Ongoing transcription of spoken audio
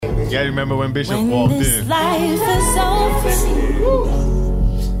Yeah, remember when Bishop walked in? Life is over.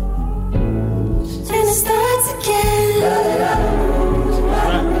 And it starts again.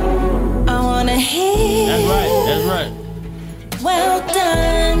 I wanna hear. That's right. That's right. Well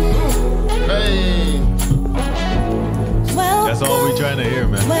done. Hey. Well That's all we trying to hear,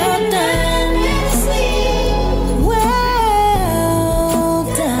 man. Well done. Well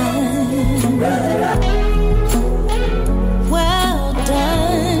done. Well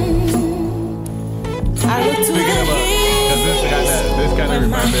done. I look to the hills. This kind of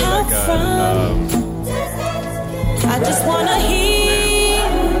reminds me like I just wanna hear.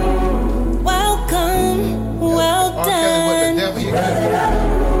 Welcome. Well done.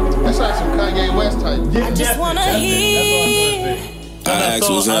 That's like some Kanye West type. I just wanna hear. I asked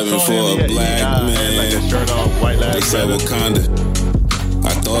what's happening for a black man. Like a shirt off, white lab. They said Wakanda. I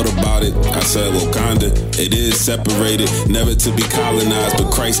thought about it. I said Wakanda. It is separated, never to be colonized,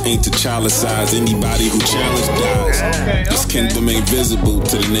 but Christ ain't T'Challa size. Anybody who challenge dies. This kingdom ain't visible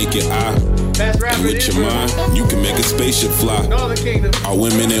to the naked eye. And with your mind, you can make a spaceship fly. Our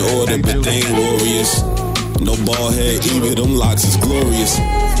women in order, but they ain't warriors. No bald head either, them locks is glorious.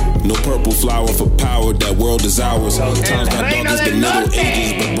 No purple flower for power, that world is ours. Times got dark as the Middle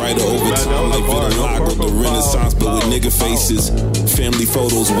Ages, but brighter over time like vitiligo, the Renaissance, but with nigga faces. Family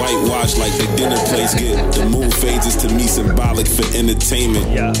photos whitewashed like the dinner place get. The moon phases to me symbolic for entertainment.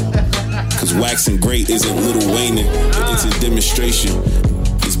 Cause waxing great isn't Lil Wayne, but it's a demonstration.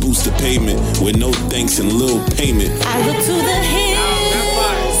 It's boosted payment with no thanks and little payment. I look to the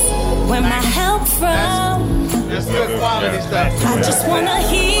hills where my help from. That's good quality stuff. I just wanna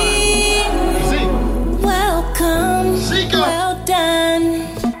hear. Welcome. Well done.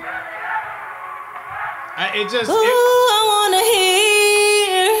 Ooh, I wanna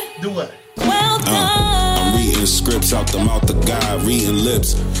hear. Do what? Well done. I'm reading scripts out the mouth of God, reading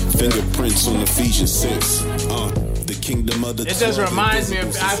lips, fingerprints on Ephesians 6. The kingdom of the It just reminds me of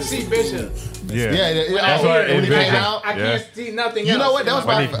I see Bishop. Yeah. That's what when he came Vision. out. I can't see nothing You else. know what? That was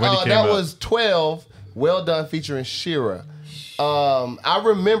When he came that out. was 12. Well Done featuring Shira. I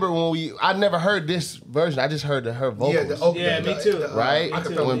remember when I never heard this version. I just heard her vocals. Yeah, me too. Right?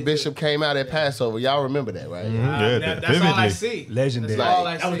 Me too. When Bishop came out at Passover. Y'all remember that, right? Yeah, That's all I vividly. see. Legendary. That's all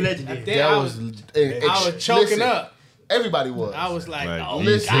I see. That was legendary. That was I was choking listen, up. Everybody was. I was like, Like, oh,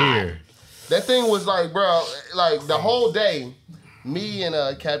 he's God. here. That thing was like, bro, like the whole day, me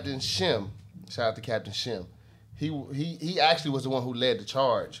and Captain Shim, shout out to Captain Shim, he actually was the one who led the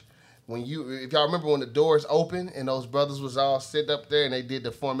charge. If y'all remember when the doors opened and those brothers was all sitting up there and they did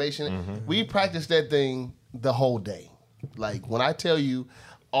the formation, we practiced that thing the whole day. Like when I tell you,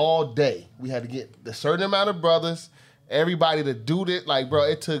 all day we had to get a certain amount of brothers, everybody to do it. Like, bro,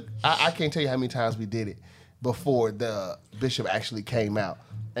 it took. I can't tell you how many times we did it before the Bishop actually came out.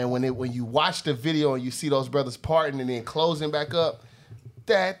 And when you watch the video and you see those brothers parting and then closing back up,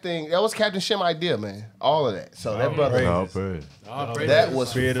 that was Captain Shim idea, man. All of that. So that brother, that was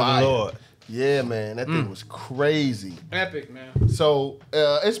Spirit fire. of the Lord. Yeah, man, that thing was crazy. Epic, man. So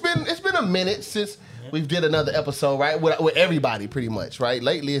it's been a minute since we've did another episode, right? With everybody, pretty much, right?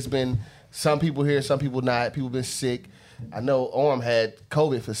 Lately, it's been some people here, some people not. People been sick. I know Orm had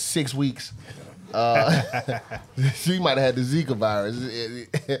COVID for 6 weeks. She might have had the Zika virus.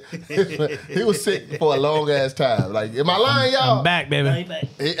 He was sick for a long ass time. Like, am I lying, y'all? I'm back, baby.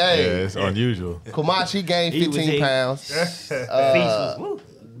 Hey, Yeah, it's unusual. Kumachi gained 15 pounds.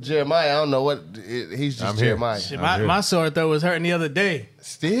 Jeremiah, I don't know what. He's just I'm here. Jeremiah. Shit, my sore throat was hurting the other day.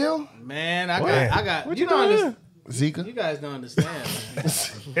 Still? Man, I got. What you you don't doing? understand. Zika? You guys don't understand,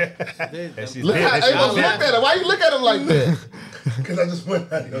 man. Look at him. Why you look at him like that? Because I just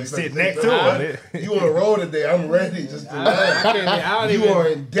went out. You sit next to him. You on the road today. I'm ready. Just to I don't you even. are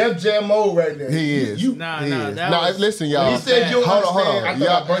in Def Jam mode right now. He is. Nah, He is. that Nah, was- listen, y'all. He said you hold understand. on. I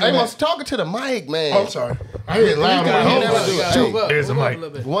thought I brought him Amos, up. talking to the mic, man. Oh, I'm sorry. I hear it loud. You on can my never phone. do it. Move up, There's move a up mic.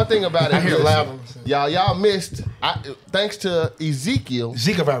 little bit. One thing about it, I hear it loud. y'all missed. Thanks to Ezekiel,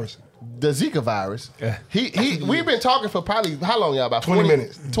 Zika virus. the Zika virus. Yeah. We've been talking for probably how long, y'all? About 20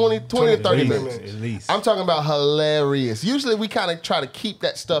 minutes. 20 to 30 minutes. At least. I'm talking about hilarious. Usually we kind of try to keep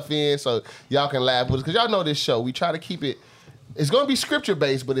that stuff in so y'all can laugh with us because y'all know this show. We try to keep it. It's going to be scripture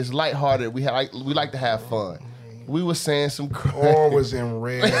based, but it's lighthearted. We like to have fun. We were saying some Orm was in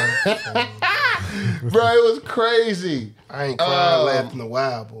red. Bro, it was crazy. I ain't cried laughing in a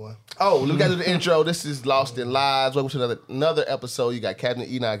while, boy. Oh, we got to do the intro. This is Lost in Lives. Welcome to another episode. You got Captain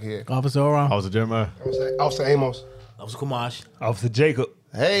Enoch here. Officer Oron. Officer Jeremiah. Officer Amos. That was Kumash. Officer Jacob.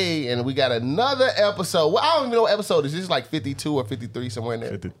 Hey, and we got another episode. Well, I don't even know what episode this is. This is like 52 or 53, somewhere in there.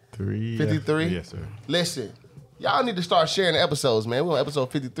 53. 53? Yes, sir. Listen, Y'all need to start sharing the episodes, man. We're on episode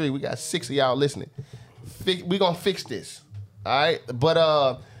 53. We got 6 of y'all listening. We gonna fix this. All right?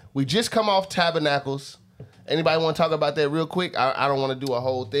 But we just come off Tabernacles. Anybody want to talk about that real quick? I don't want to do a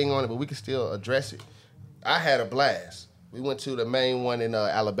whole thing on it, but we can still address it. I had a blast. We went to the main one in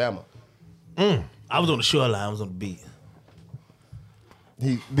Alabama. I was on the shoreline. I was on the beach.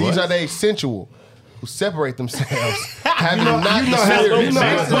 These are the sensual who separate themselves. Having not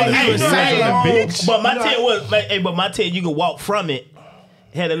But my tail was, but my tail, you can walk from it.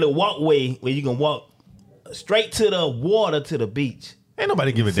 It had a little walkway where you can walk straight to the water to the beach. Ain't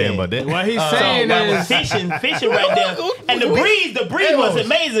nobody give a damn about that. What he's saying is fishing right there, and the breeze was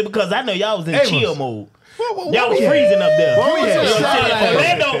amazing because I know y'all was in chill mode. Y'all was freezing up there. Orlando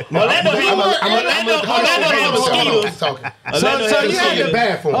had mosquitoes. So you had the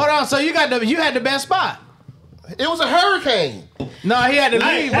bad for. Hold on, so you had the best spot. It was a hurricane. No, he had to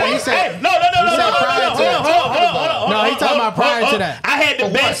leave, but he said no. Hold on. No, he talking about prior to that. I had the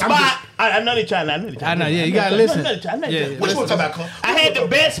best spot. I know they trying. I know, yeah, you gotta listen. What you want to talk about, Cole? I had the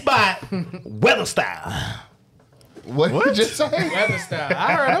best spot, weather style. What you just say? Weather style.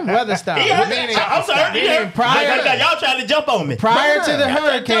 I heard him weather style. I'm sorry. Y'all trying to jump on me. Prior to the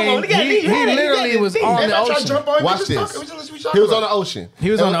hurricane, he literally was on the ocean. Watch this. He was on the ocean.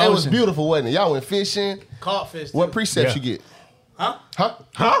 He was on the ocean. It was beautiful, wasn't it? Y'all went fishing. Caught fish. What precepts you get? Huh?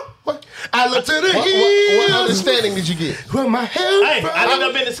 What? I look to the hills. What understanding did you get? Where my help? Hey, I looked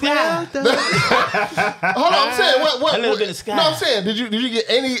up in the sky. Hold on, I'm saying what? I looked up in the sky. No, I'm saying, did you get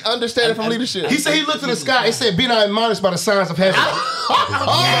any understanding from leadership? He said he looked to the sky. He said, "Be not admonished by the signs of heaven."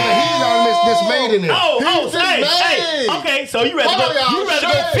 He's dismayed in it. Okay, so you ready to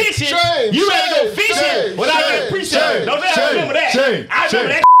go fishing? You ready to go fishing? Without getting precept? Don't I remember that? I remember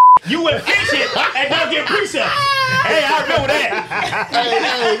that. You went fishing and don't get precept. Hey, I remember that. Hey,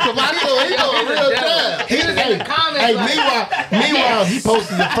 he going real down. He was in the comments. Meanwhile, he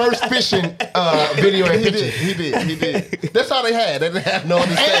posted the first fishing video and picture. He did. That's all they had. They didn't have no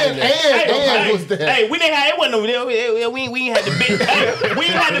understanding. Hey, we didn't have it. Wasn't over there. We ain't had the big. We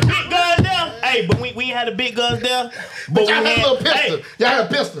ain't had the big guns there. Hey, but we ain't had the big guns there. But y'all had a little pistol. Y'all had a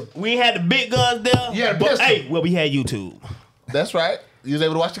pistol. We ain't had the big guns there. You had a pistol. Hey, well, we had YouTube. That's right. You was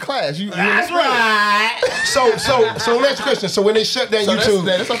able to watch the class. That's right. So next question. So when they shut down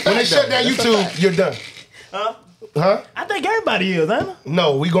YouTube, you're done. Huh? I think everybody is, huh?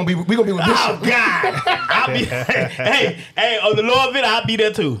 No, we gonna be with Bishop. Oh God! I'll be hey, on the Lord video, I'll be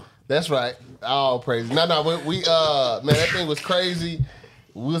there too. That's right. All praise. No, we man, that thing was crazy.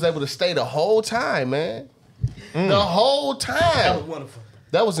 We was able to stay the whole time, man. The whole time. That was wonderful.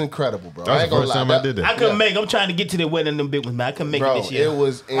 That was incredible, bro. That was I ain't the gonna first lie. time I did that. I couldn't make. I'm trying to get to the wedding. Them big ones, man. I couldn't make it this year. It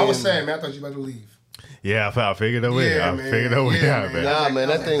was. I was saying, man, I thought you about to leave. Yeah, I figured a way. Yeah, I man. figured a way Yeah, out, man. man. Nah, man,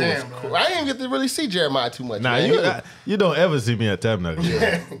 that thing was Damn, cool. I didn't get to really see Jeremiah too much. Nah, man. you don't ever see me at Tabernacle. You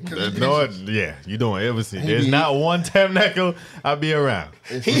don't ever see. There's not one Tabernacle I be around.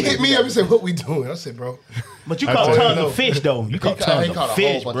 He hit me up and said, "What we doing?" I said, "Bro." But you caught tons of fish though. You caught tons he caught of a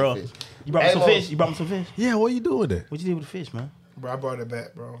fish, whole bunch bro. of fish. You brought me some fish. You brought me some fish. Yeah, what you doing there? What you did with the fish, man? Bro, I brought it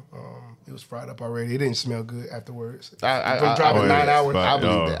back, bro. It was fried up already. It didn't smell good afterwards. I Been driving 9 hours. I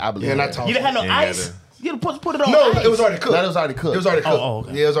believe that. I believe Yeah, and I that. tossed You didn't have no Ain't ice. got You put it on. No, ice. it was already cooked. That was already cooked. It was already cooked. Oh,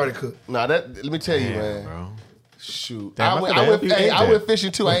 okay. Yeah, it was already cooked. Nah, let me tell you, man. Bro. Shoot, Damn, I I could've went ate that.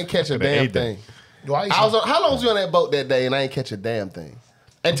 fishing too. I ain't catch a Could've damn ate that. thing. How How long was you on that boat that day and I ain't catch a damn thing?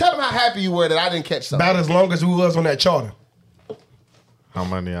 And tell them how happy you were that I didn't catch something. about as long as we was on that charter. How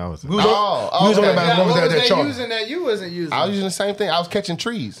many hours? We was on okay. about as long as that charter. using that you wasn't using? I was using the same thing. I was catching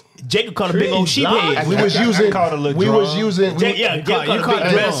trees. Jacob caught a big old sheep head. We was using. I caught a little We drum. was using. You caught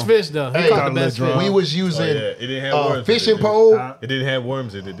the best fish though. Hey, You caught the best fish. we was using It didn't have worms. fishing in it, pole, It didn't have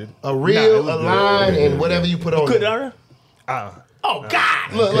worms in it, did it? a reel, it was a good. line, Yeah, and whatever you put on Could it. it? Oh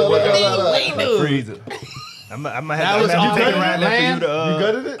God! Look. Freezer. I'm gonna That have was to off take the it around there land? for you to. You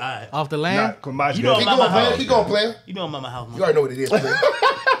gutted it? Off the land. You know Keep about going, my player. house. Keep going, player. You know about my house, You man. already know what it is, player.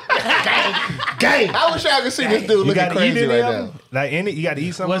 Gang. I wish I could see this dude You looking got to eat crazy any right of now. them? Like any, you got to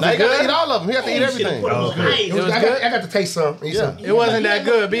eat something. Was Now it you got to good? eat all of them. You have to eat everything. Put 'em on ice. It was I good. got to taste some. Yeah. It wasn't that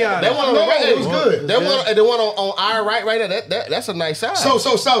good. Be honest. That one on No, the right, it was good. That one, the one on our right there. That's a nice size. So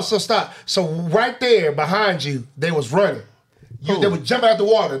stop. So right there behind you, they was running. They were jumping out the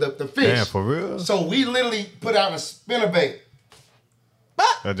water, the fish. Damn, for real? So we literally put out a spinnerbait.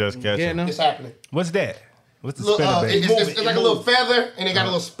 I just catch Getting it. them. It's happening. What's that? What's the Look, spinner bait? it's like a little feather, and they got a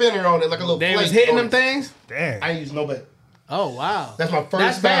little spinner on it, like a little They plate was hitting on them it. things. Damn. I ain't used no bait. Oh wow. That's my first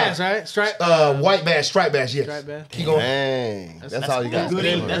That's time. bass, right? Stripe. White bass, striped bass, yes. Striped bass. Keep going. Dang, that's all you got. Good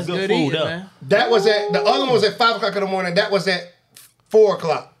eating. That's good food, eating, though. man. That was at, the other one was at 5 o'clock in the morning. That was at 4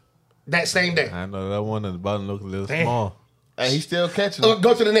 o'clock. that same day. I know that one at the bottom look a little small. Hey, he's still catching.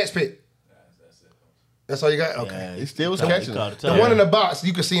 Go to the next pick. That's all you got? Okay. Yeah, he still was catching. The one in the box,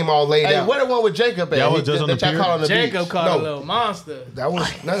 you can see him all laid out. Hey, what the one with Jacob at? Y'all was just on the pier? Jacob caught a little monster. That was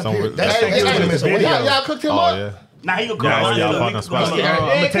not Some- a that's- Y'all cooked him up? Yeah. Nah, he gonna Yeah, call y'all my found a spot. I'm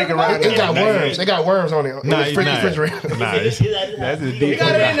gonna take a ride. It got worms. They got worms on it. Nah, It was refrigerator. Nah, it's That's a You deep.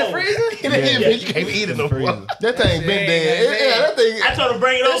 got it in the freezer? You can't eat it no more. That thing been dead. Yeah, that thing. I told him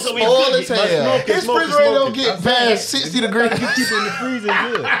bring it on so we Spoiled cook as it. hell. His refrigerator don't get past 60 degrees. keep it in the freezer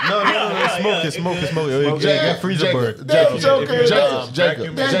good. No, smoke it, smoke it, smoke it. Yeah, freezer bird.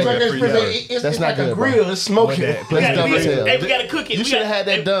 Jacob. That's not good, bro. Grill. It's smoking. That's dumb as hell. Hey, we gotta cook it. You should have had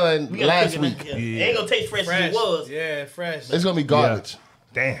that done last week. It ain't gonna taste fresh as it was. Yeah, fresh. It's gonna be garbage.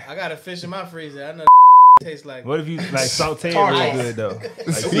 Damn. I got a fish in my freezer. I know tastes like. What if you like saute it real good though?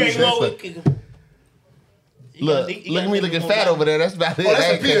 Look at me looking fat over there. That's about it. Oh,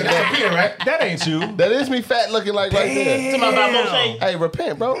 that's a pin. That's a pin, right? That ain't you. That is me fat looking like right there. Talking about Moshe. Hey,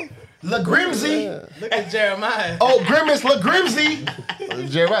 repent, bro. La Grimsy. Look at Jeremiah. Oh, Grimace La Grimsy.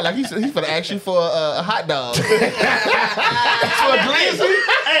 Jeremiah, like he's finna ask you for a hot dog. That's what Glizzy.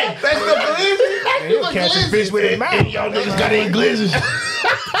 Hey, That's what Glizzy. He'll catch a fish with his mouth. Y'all niggas got any glizzes.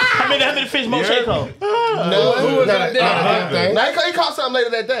 how many fish Moshe caught? No, he caught something later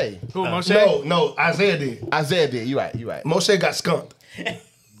that day. Who, Moshe? No, Isaiah did. Isaiah did. You right. Moshe got skunked.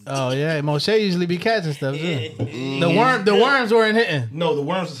 Oh, yeah. Moshe usually be catching stuff, too. The worms weren't hitting. No, the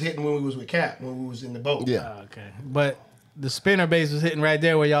worms was hitting when we was with Cap, when we was in the boat. Yeah. Oh, okay. But the spinner base was hitting right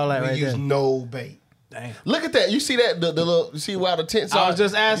there where y'all at We right used there. no bait. Damn. Look at that. You see that the little. You see where the tents are? I was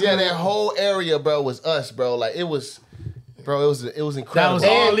just asking. Yeah, that whole area, bro, was us, bro. Like it was, bro. It was That incredible. was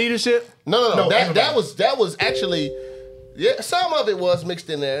all leadership? No. That everybody. was actually. Yeah, some of it was mixed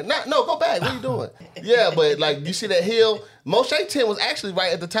in there. Go back. What are you doing? Yeah, but like you see that hill. Moshe tent was actually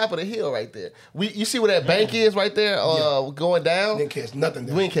right at the top of the hill, right there. You see where that bank is, right there, going down. Didn't catch nothing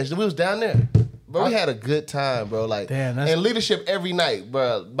there. We didn't catch it. We was down there. Bro, we had a good time, bro. Like, Damn, that's- and leadership every night,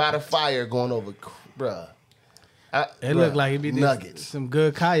 bro. By the fire, going over, bro. It looked like it'd be nuggets. some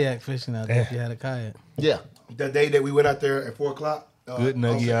good kayak fishing out there if you had a kayak. Yeah. The day that we went out there at 4 o'clock, Good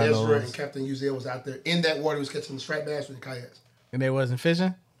nugget, I know. Ezra and Captain Uziel was out there in that water. He was catching the striped bass with the kayaks. And they wasn't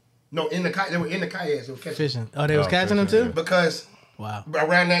fishing? No, they were in the kayaks. They were catching. Fishing. Oh, they was catching them too? Because Wow.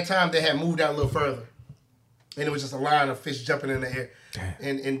 around that time they had moved out a little further, and it was just a line of fish jumping in the air,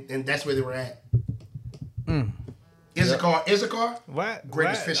 and that's where they were at. Issachar, Why?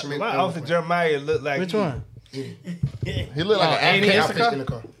 greatest fisherman. Why on the Officer planet. Jeremiah look like Which you? one? He looked like an Ain't he African. I fished in the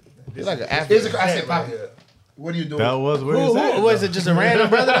car. He like an African. Issachar, I said, Poppy, what are you doing? That was where Who was it? Just a random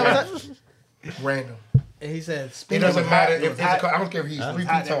brother that was that? Random. And he said It spinner doesn't bait. matter if Issachar. I don't care if he's 3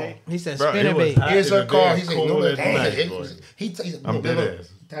 feet tall. He said Bro, spinner it was bait. hot. Issachar, he said, Cold no, as night, boy. he said, I'm no, dead look.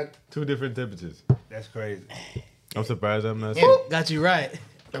 ass. 2 different temperatures. That's crazy. I'm surprised I'm not. Got you right.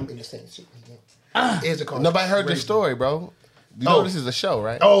 I'm in the same shit. Issachar. Nobody heard this story, bro. You know this is a show,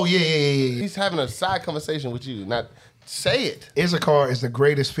 right? Oh, yeah. He's having a side conversation with you. Not say it. Issachar is the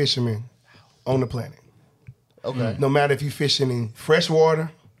greatest fisherman on the planet. Okay. No matter if you're fishing in fresh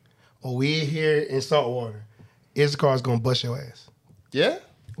water or we here in salt water, Issachar is gonna bust your ass. Yeah.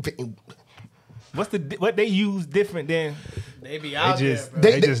 What they use different than They be out just- there,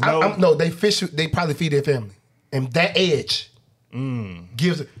 bro. They just know. No, they fish. They probably feed their family, and that edge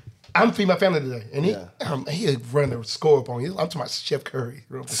gives. I'm feeding my family today, and he running a score up on you. I'm talking about Chef Curry.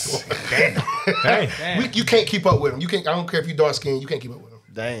 You can't keep up with him. You can't. I don't care if you dark skinned. You can't keep up with him.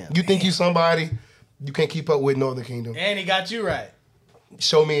 Damn. You think you somebody, you can't keep up with Northern Kingdom. And he got you right.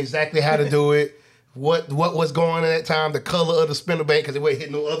 Show me exactly how to do it. What was going on at that time? The color of the spinnerbait because it wasn't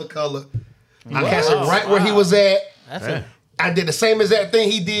hitting no other color. I cast it right where he was at. That's it. I did the same exact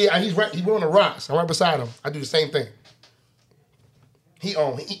thing he did. He's right. He on the rocks. I'm right beside him. I do the same thing. He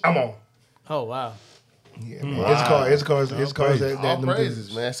on. I'm on. Oh, wow. Yeah, man. It's cars. All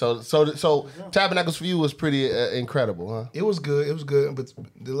praises, man. So Tabernacles for you was pretty incredible, huh? It was good. It was good. But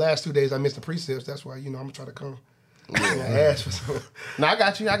the last 2 days I missed the precepts. That's why I'm gonna try to come. I asked for some. No, I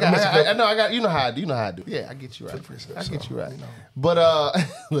got you. I know. I got. You know how I do. You know how I do. Yeah, I get you right. I get you right. But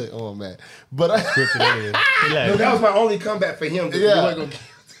look, oh man. But No, that was my only comeback for him. Yeah.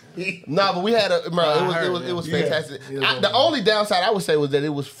 Nah, but we had a. Bro, it was fantastic. The only downside I would say was that it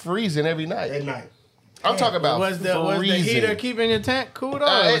was freezing every night. At night. I'm talking about Was the freezing. heater keeping your tent cool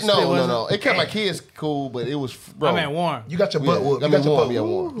though? No. It kept my kids cool, but it was. Bro, I mean warm. You got your butt whooped. I You mean, got your warm, butt yeah,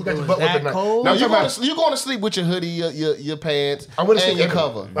 whooped. warm. You got your Was butt that whooped at night. cold? Now you're you going to sleep with your hoodie, your pants, I'm gonna and sleep your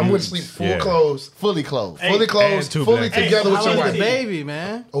cover. I'm gonna sleep full clothes, Fully clothed. fully clothed, two fully blankets. together with How your was wife. the baby,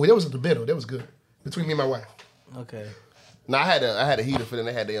 man? Oh, that was at the middle. That was good between me and my wife. Okay. No, I had a heater for them.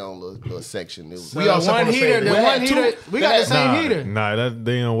 They had their own little section. It was, We all one heater. The one heater. We got the same heater. Nah, that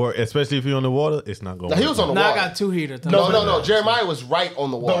they don't work. Especially if you're on the water, it's not going. He was on the No, I water. got 2 heaters. No. Jeremiah was right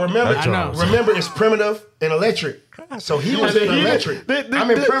on the water. But remember, I know. remember, it's primitive and electric. So he was in electric.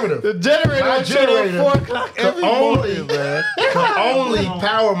 I'm in primitive. The generator. My generator 4 o'clock every morning, man. could only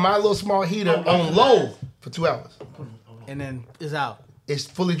power my little small heater on low for 2 hours. And then it's out. It's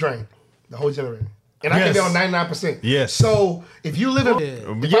fully drained, the whole generator. And I can be on 99%. Yes. So if you live in,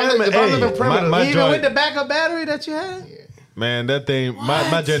 if I live in primitive, my Even joint- with the backup battery that you had? Man, that thing,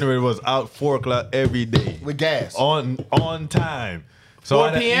 my generator was out 4 o'clock every day. With gas. On time. So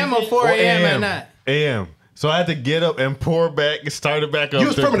 4 p.m. or 4 a.m. at night? AM. So I had to get up and pour back, start it back up. You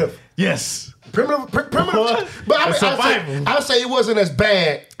was primitive. Yes. primitive. But I would say it wasn't as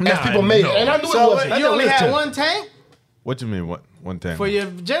bad as Nah, people made no. it. And I knew So it wasn't. you only had one tank What you mean? What one time? for your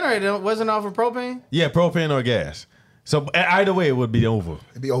generator? Wasn't off of propane? Yeah, propane or gas. So either way, it would be over.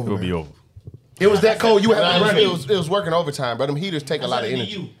 It'd be over. It would man. be over. It was that cold. You had to run It it. was working overtime, but them heaters take a lot of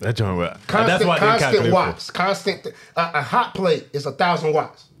energy. That joint was. That's Constant, why I didn't constant calculate watts. Constant. A hot plate is 1,000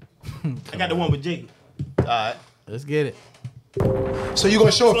 watts. I got the one with Jacob. All right. Let's get it. So you're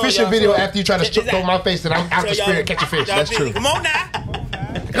gonna show a So fishing y'all- video so- after you try to check this throw out. my face that I'm out the So spirit catching fish. y'all That's busy. true. Come on now.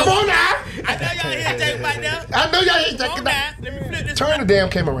 Come on now. I know y'all here taking right now. I know y'all ain't Come on taking now. that. Let me flip this. Turn the damn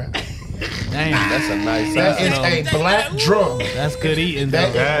camera around. Damn, That's a nice That size. is a black drum. that's good eating,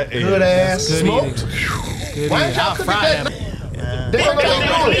 That though. That is good is- ass Good smoked. Good Why eating. ain't y'all I'll cooking fry that? that. They don't know They what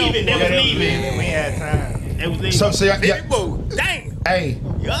was they're doing. leaving. They was leaving. We ain't had time. They was leaving. So y'all, Baby boy, dang. hey,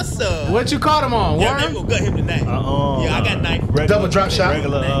 Yes, sir. What you caught him on? Yeah, they Worm? gonna gut him tonight. Yeah, I got knife. double drop shot,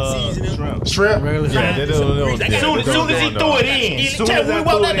 Regular Seasoning. shrimp. shrimp. Regular Yeah, they don't know. As soon as he threw it in. Soon as I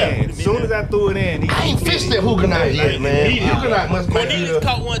threw it in. Soon as I threw it in. I ain't fished that Huguenot yet, man. Huguenot must might be Cornelius the.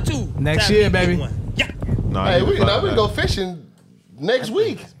 caught one too. Next Time year, to get baby. one. Yeah. No, Hey, you we can can find go that. fishing next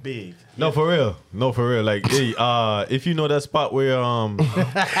week. Big. No, for real. No, for real. Like, hey, if you know that spot where To the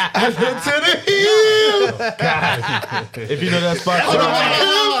hill. if you know that spot, So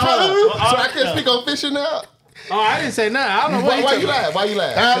I can speak on fishing now. Oh, I didn't say nothing. I don't know Why what you laugh? Why you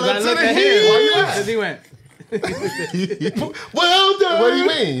laugh? Because I To looked the at him. hill. Why you laugh? Because he went. Well done. What do you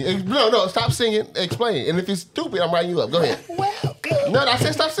mean? No, stop singing. Explain. And if it's stupid, I'm writing you up. Go ahead. No, I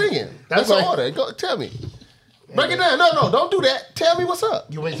said stop singing. That's the right. order. Go tell me. Break it down. No, don't do that. Tell me what's up.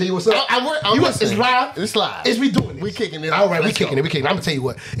 You want me to tell you what's up? I'm You- listening. it's live? It's live. Is we doing this? We kicking it. All right, we Let's kicking go. it. We kicking it. I'm gonna tell you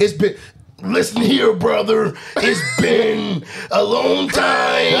what. It's been. Listen here, brother. It's been a long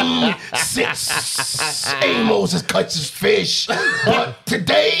time since Amos has caught his fish, but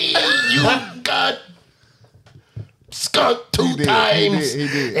today you got skunk two did. times, He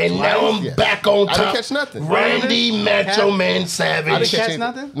did. and now I'm Yeah. back on I top. didn't catch nothing. Randy Macho Man I Savage. didn't catch catch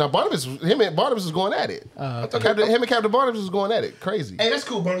nothing? No, Barnabas was going at it. Him and Captain Barnabas was going at it. Crazy. Hey, that's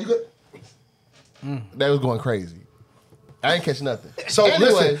cool, bro. You good? They was going crazy. I didn't catch nothing. So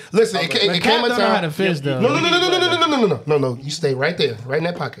Anyway, listen. It The came cat a don't know how to time. fish, though. No. You stay right there, right in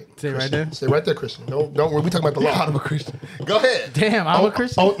that pocket. Stay right Christian. there? Stay right there, Christian. Don't worry. We talking about the law. I'm a Christian. Go ahead. Damn, I'm a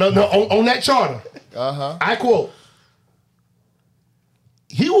Christian. On that charter. I quote.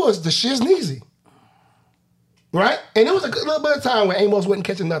 He was the shizneezy. Right? And it was a good little bit of time when Amos wasn't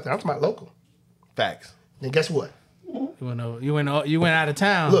catching nothing. I'm talking about local. Facts. Then guess what? You went out of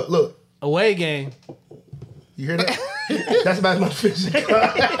town. Look. Away game. You hear that? That's about my fishing.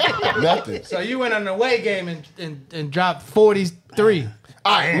 Nothing. So you went on the away game and dropped 43.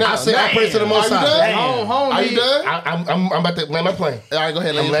 All right, now I said I praise to the Most Are you High. done? Home, Are you done? I'm about to land my plane. All right, go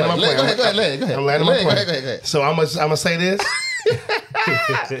ahead. I'm landing my plane. Go ahead. I'm landing my plane. Go ahead. So I'm gonna say this.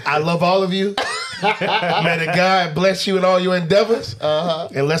 I love all of you. May the God bless you in all your endeavors.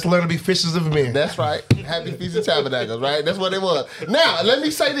 And let's learn to be fishers of men. That's right. Happy Feast of Tabernacles, right? That's what it was. Now, let me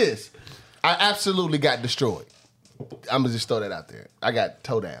say this. I absolutely got destroyed. I'm going to just throw that out there. I got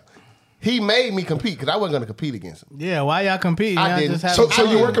towed down. He made me compete because I wasn't going to compete against him. Yeah, why y'all competing? I Y'all didn't. just So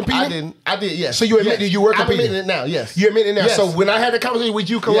having you fun. were competing? I didn't. I did, yes. So you admit that you were competing? I'm admitting it now, yes. You admit it now. Yes. So when I had the conversation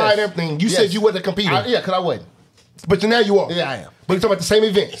with you, Kalai Yes. and everything, you Yes. said you wasn't competing. Yeah, because I wasn't. But now you are. Yeah, I am. But you're talking about the same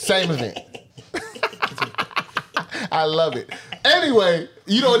event. Same event. I love it. Anyway,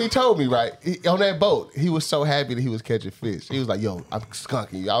 you know what he told me, right? On that boat, he was so happy that he was catching fish. He was like, yo, I'm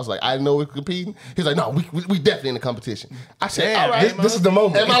skunking you. I was like, I didn't know we were competing. He's like, no, we definitely in the competition. I said, Damn, all right. This is the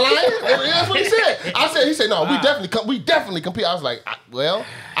moment. Am I lying? That's what he said. He said, no, we definitely compete. I was like, well, all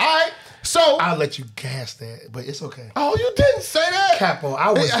right. So, I'll let you gas that, but it's okay. oh, you didn't say that. Capo, I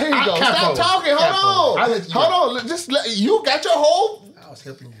was. Here you go. Capo. Stop talking. Capo. Hold I'll on. let you Hold on. Just let you got your whole. I was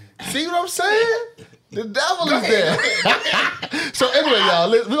helping you. See what I'm saying? The devil is there. So anyway, y'all,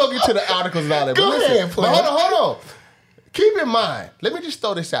 we're going to get to the articles and all that. Go but listen, ahead, but hold on. keep in mind, let me just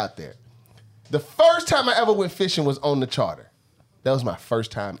throw this out there. The first time I ever went fishing was on the charter. That was my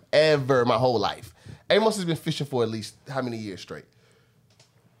first time ever in my whole life. Amos has been fishing for at least how many years straight?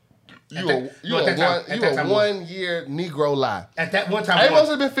 You a 1 year Negro lie. At that one time, Amos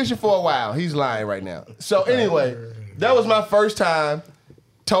has been fishing for a while. He's lying right now. So anyway, that was my first time.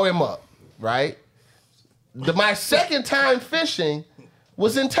 Tow him up, right? My second time fishing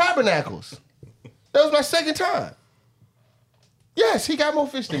was in Tabernacles. That was my second time. Yes, he got more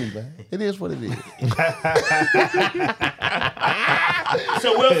fish than me, man. It is what it is.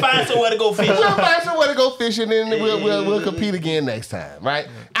 So we'll find somewhere to go fishing. We'll find somewhere to go fishing, and then we'll compete again next time, right?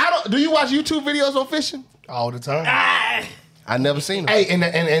 Do you watch YouTube videos on fishing? all the time. I never seen them. Hey, and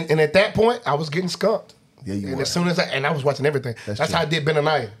at that point, I was getting skunked. Yeah, you and were. As soon as I was watching everything. That's true. how I did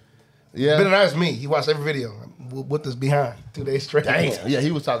Benaniah. Yeah. Benaniah's me. He watched every video. With us behind 2 days straight. Damn. Yeah,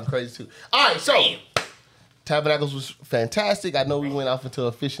 he was talking crazy too. All right, so Tabernacles was fantastic. I know we went off into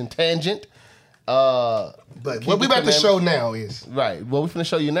a fishing tangent. But what we about to show now is right. What we finna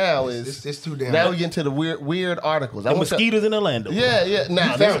show you now is it's too damn. Now we get into the weird articles. The mosquitoes in Orlando. Yeah.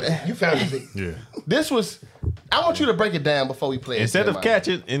 Now you found it. Yeah. This was. I want you to break it down before we play. Instead of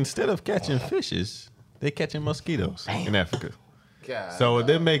catching fishes, they're catching mosquitoes in Africa. God, so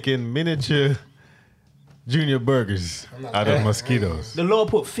they're making miniature junior burgers out of mosquitoes. The Lord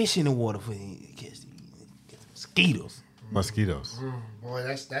put fish in the water for you to catch mosquitoes. Mosquitoes. Boy,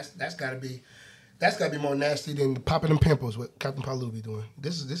 that's gotta be more nasty than popping them pimples. What Captain Palu be doing?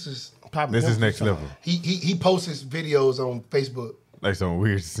 This is next level. He posts his videos on Facebook. Like some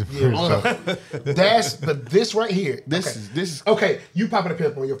weird stuff. But this right here. This is okay. You popping a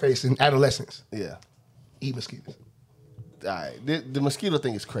pimple on your face in adolescence. Yeah. Eat mosquitoes. All right. The mosquito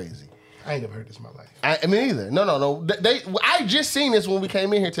thing is crazy. I ain't never heard this in my life. I mean, either. No. I just seen this when we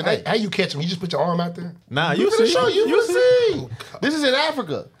came in here today. How you catch them? You just put your arm out there? Nah, you see. Show you see. This is in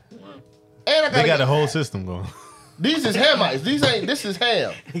Africa. And they got a whole system going. These is hamites. This is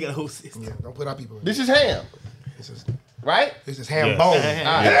ham. They got a whole system. Yeah, don't put our people in. This is ham. Right? This is ham bone.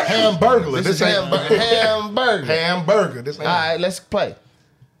 Hamburger. This is hamburger. Hamburger. All right, let's play.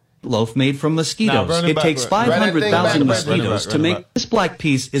 Loaf made from mosquitoes. It takes 500,000 mosquitoes to make this black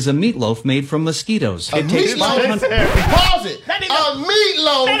piece is a meatloaf made from mosquitoes. It takes 500. Pause it. A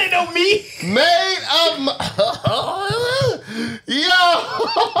meatloaf. That ain't no meat. Made of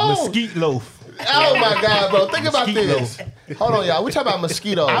yo mesquite loaf. Oh my God, bro! Think about this. Hold on, y'all. We talking about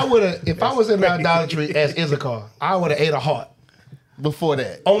mosquitoes. I would have, if I was in the idolatry as Issachar, I would have ate a heart before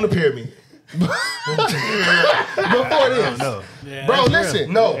that on the pyramid. Before this, Yeah, bro.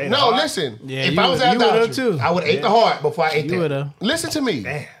 Listen, listen. Yeah, if I was in idolatry, too. I would have ate the heart before I ate You would that. have. Listen to me.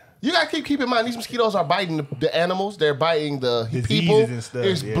 Damn. You gotta keep in mind these mosquitoes are biting the animals. They're biting the Diseases people. and stuff,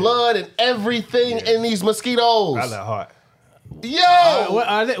 There's yeah. blood and everything in these mosquitoes. I like heart. Yo,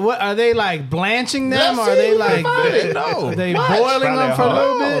 What are they like blanching them? Let's Or are they see, like are they boiling them for a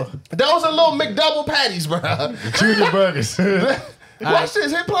little bit? those are little McDouble patties, bro. Junior burgers. Watch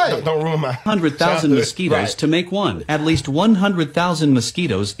this. Hit play. Don't ruin my 100,000 mosquitoes to make one. At least 100,000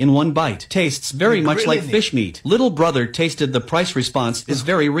 mosquitoes in one bite. Tastes very much like fish meat. Little brother tasted the price response is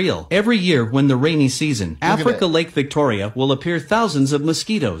very real. Every year when the rainy season, Africa Lake Victoria will appear thousands of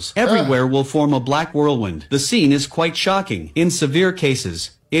mosquitoes. Everywhere will form a black whirlwind. The scene is quite shocking. In severe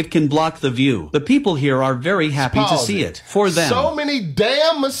cases, it can block the view. The people here are very happy to see it. For them. So many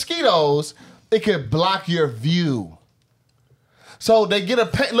damn mosquitoes, it could block your view. So they get a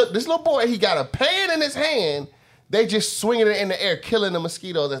pan. Look, this little boy, he got a pan in his hand. They just swinging it in the air, killing the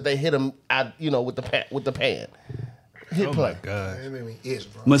mosquitoes as they hit him, with the pan. Hit play.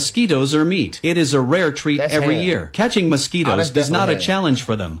 Mosquitoes are meat. It is a rare treat every year. Catching mosquitoes is not a challenge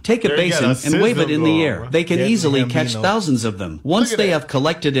for them. Take a basin and wave it in the air. They can easily catch thousands of them. Once they have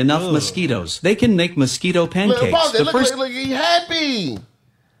collected enough mosquitoes, they can make mosquito pancakes. Look, he happy.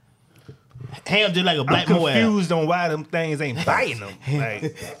 Ham just like a black I'm Moab. confused on why them things ain't biting them.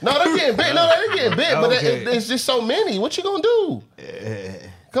 Like, No, they're getting bit. But it's just so many. What you gonna do?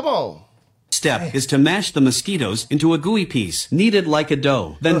 Come on. Step is to mash the mosquitoes into a gooey piece, kneaded like a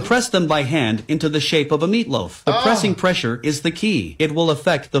dough. Then press them by hand into the shape of a meatloaf. The pressing pressure is the key. It will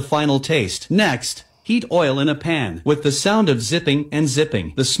affect the final taste. Next, heat oil in a pan. With the sound of zipping and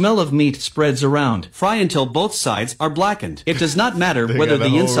zipping, the smell of meat spreads around. Fry until both sides are blackened. It does not matter whether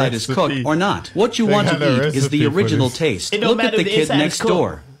the inside is cooked or not. What you want to eat is the original taste. Look at the kid next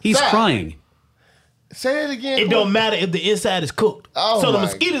door. He's crying. Say it again. It don't matter if the inside is cooked. Oh so the my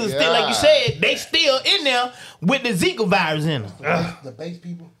mosquitoes are still, like you said, they still in there with the Zika virus in them. the base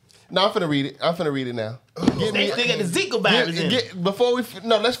people. No, I'm finna read it. I'm finna read it now. They still got the Zika virus in it. Before we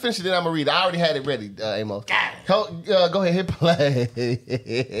let's finish it. Then I'm gonna read it. I already had it ready, Amos. Go ahead, hit play.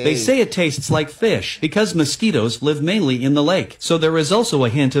 They say it tastes like fish because mosquitoes live mainly in the lake, so there is also a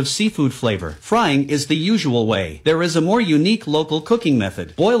hint of seafood flavor. Frying is the usual way. There is a more unique local cooking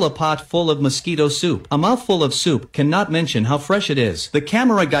method. Boil a pot full of mosquito soup. A mouthful of soup cannot mention how fresh it is. The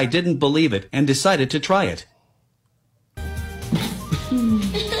camera guy didn't believe it and decided to try it.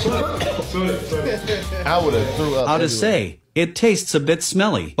 I would have threw up. How to say, it tastes a bit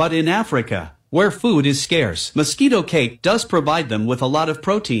smelly, but in Africa, where food is scarce, mosquito cake does provide them with a lot of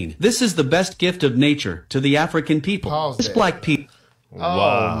protein. This is the best gift of nature to the African people. Pause This that. black people.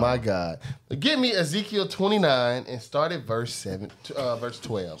 Oh my God! Give me Ezekiel 29 and start at verse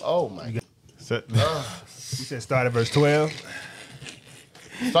 12. Oh my God! You said start at verse 12.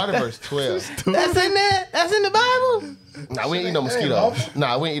 Start at verse 12. That's in there. That's in the Bible. Nah, we ain't eat no mosquitoes.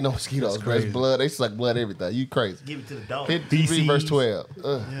 Nah, we ain't eat no mosquitoes. There's blood. They suck blood, everything. You crazy. Give it to the dog. Read verse 12.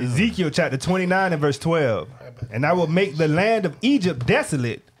 Ezekiel chapter 29 and verse 12. And I will make the land of Egypt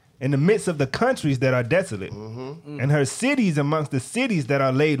desolate in the midst of the countries that are desolate. And her cities amongst the cities that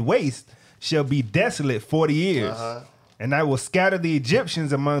are laid waste shall be desolate 40 years. And I will scatter the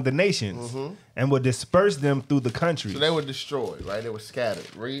Egyptians among the nations and will disperse them through the countries. So they were destroyed, right? They were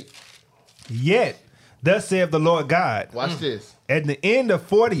scattered. Read. Yet, thus saith the Lord God. Watch this. At the end of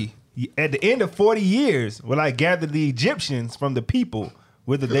 40 years will I gather the Egyptians from the people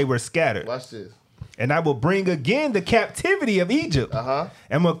whither they were scattered. Watch this. And I will bring again the captivity of Egypt,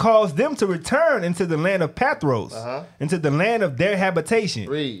 and will cause them to return into the land of Pathros, into the land of their habitation.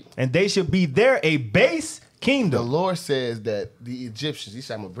 Read. And they shall be there a base kingdom. The Lord says that the Egyptians, he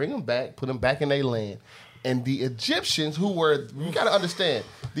said, I'm going to bring them back, put them back in their land. And the Egyptians who were, you got to understand,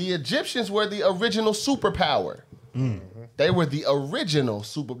 the Egyptians were the original superpower. They were the original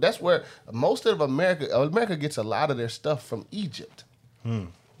super. That's where most of America gets a lot of their stuff from Egypt.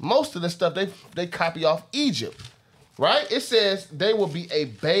 Most of the stuff they copy off Egypt, right? It says they will be a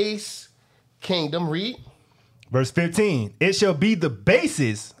base kingdom. Read. Verse 15, it shall be the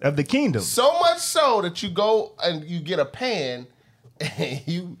basis of the kingdom. So much so that you go and you get a pan and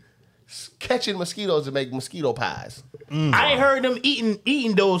you catching mosquitoes to make mosquito pies. I ain't heard them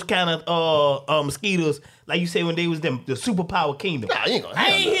eating those kind of mosquitoes like you say when they was the superpower kingdom. Nah, you ain't gonna. I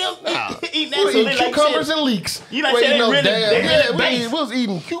ain't eating that. We So eat they cucumbers like and leeks. You like say they really we was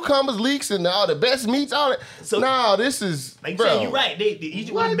eating cucumbers, leeks, and all the best meats. All that. So no, this is like bro. saying you're right.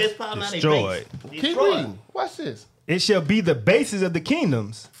 Egypt was the best part. Destroyed. Keep reading. Watch this. It shall be the basis of the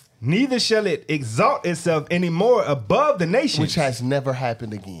kingdoms. Neither shall it exalt itself anymore above the nations. Which has never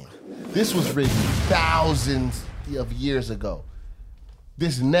happened again. This was written thousands of years ago.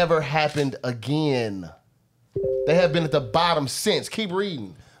 This never happened again. They have been at the bottom since. Keep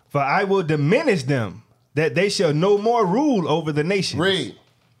reading. For I will diminish them, that they shall no more rule over the nations. Read.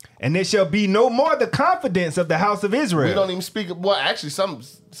 And there shall be no more the confidence of the house of Israel. We don't even speak. Well, actually, some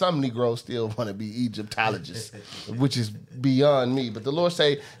Negroes still want to be Egyptologists, which is beyond me. But the Lord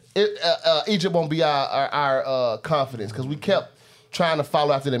say Egypt won't be our confidence, because we kept trying to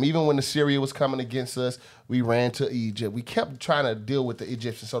follow after them. Even when Assyria was coming against us, we ran to Egypt. We kept trying to deal with the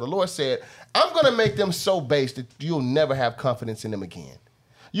Egyptians. So the Lord said, I'm going to make them so base that you'll never have confidence in them again.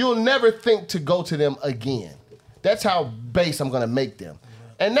 You'll never think to go to them again. That's how base I'm going to make them.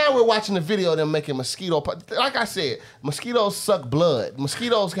 And now we're watching the video of them making mosquito. Like I said, mosquitoes suck blood.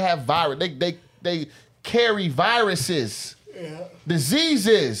 Mosquitoes have virus. They carry viruses,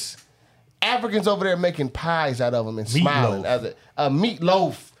 diseases. Africans over there making pies out of them and smiling. As a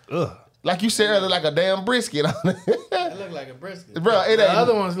meatloaf. Ugh. Like you said earlier, like a damn brisket. It look like a brisket. Bro, it the ain't.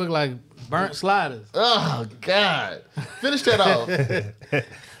 other ones look like burnt sliders. Oh, God. Finish that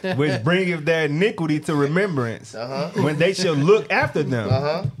off. Which bringeth their iniquity to remembrance, when they shall look after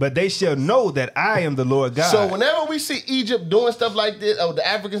them. But they shall know that I am the Lord God. So whenever we see Egypt doing stuff like this, or the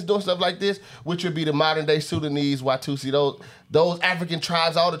Africans doing stuff like this, which would be the modern day Sudanese, Watusi, those African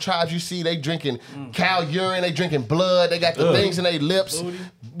tribes, all the tribes you see, they drinking cow urine, they drinking blood, they got the things in their lips. Booty.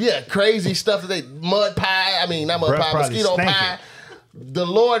 Yeah, crazy stuff that they, mud pie, not mud pie, mosquito pie. The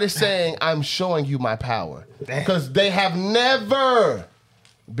Lord is saying, I'm showing you my power. Because they have never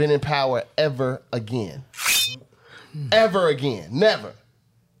been in power ever again. Ever again. Never.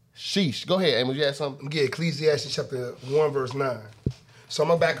 Sheesh. Go ahead, Amos. You had something? Yeah, Ecclesiastes chapter 1, verse 9. So I'm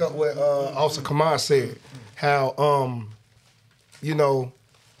going to back up what Officer Kaman said. How,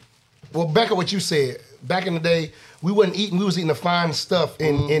 well, back up what you said. Back in the day, we was eating the fine stuff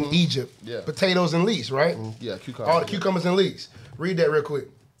in Egypt. Yeah. Potatoes and leeks, right? Yeah, cucumbers. All the cucumbers and leeks. Read that real quick.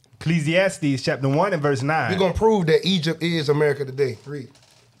 Ecclesiastes chapter 1 and verse 9. We're going to prove that Egypt is America today. Read.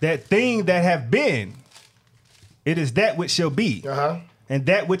 that thing that have been, it is that which shall be. And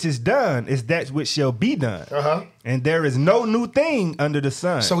that which is done is that which shall be done. And there is no new thing under the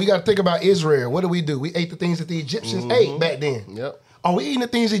sun. So we got to think about Israel. What do? We ate the things that the Egyptians ate back then. Yep. Are we eating the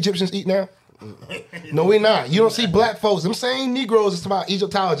things the Egyptians eat now? No, we're not. You don't see black folks. Them same Negroes. It's about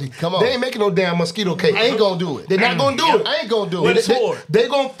Egyptology. Come on. They ain't making no damn mosquito cake. I ain't gonna do it. They're not gonna do it. I ain't gonna do it. They're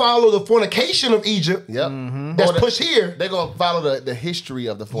gonna follow the fornication of Egypt. Yep. That's pushed here. They're gonna follow the history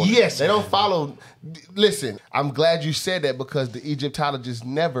of the fornication. Yes. They don't follow. Listen, I'm glad you said that because the Egyptologists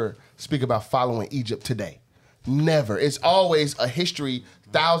never speak about following Egypt today. Never. It's always a history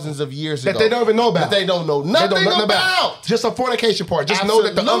thousands of years ago That they don't even know about. That they don't know nothing about. Just a fornication part. Just know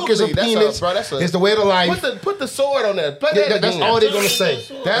that the uncles and penis is the way of life. Put the sword on there. Play that That's again. all they're gonna say.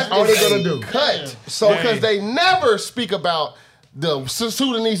 That's all they're gonna do. Cut. So because they never speak about the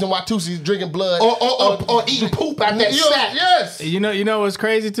Sudanese and Watusis drinking blood or eating poop out that sack. Yes. You know what's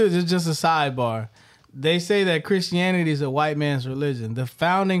crazy too? Just a sidebar. They say that Christianity is a white man's religion. The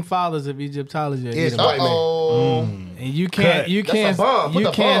founding fathers of Egyptology are It's Edomites. white man. And you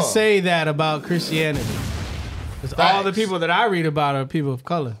can't say that about Christianity. Because all the people that I read about are people of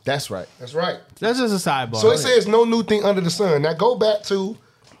color. That's right. That's right. That's just a sidebar. So it says no new thing under the sun. Now go to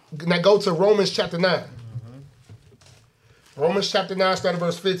Romans chapter 9. Romans chapter 9, start at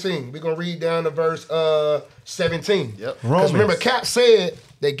verse 15. We're going to read down to verse 17. Yep. Because remember, Cap said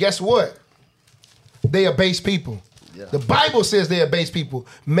that guess what? They are base people. Yeah. The Bible says they are base people.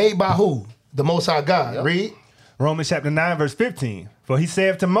 Made by who? The Most High God. Yep. Read. Romans chapter 9, verse 15. For he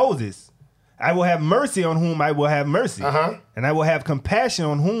said to Moses, I will have mercy on whom I will have mercy. And I will have compassion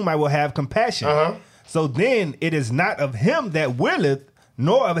on whom I will have compassion. So then it is not of him that willeth,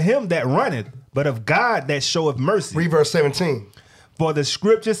 nor of him that runneth, but of God that showeth mercy. Read verse 17. For the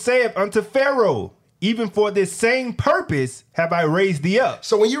scripture saith unto Pharaoh, even for this same purpose have I raised thee up.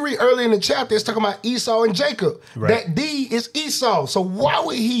 So when you read earlier in the chapter, it's talking about Esau and Jacob. Right. That D is Esau. So why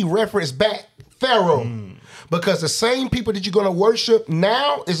would he reference back Pharaoh? Because the same people that you're going to worship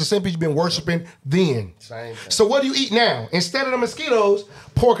now is the same people you've been worshiping then. Same thing. So what do you eat now? Instead of the mosquitoes,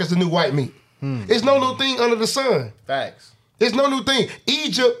 pork is the new white meat. It's no new thing under the sun. Facts. It's no new thing.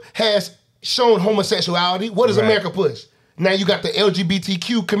 Egypt has shown homosexuality. What does America push? Now you got the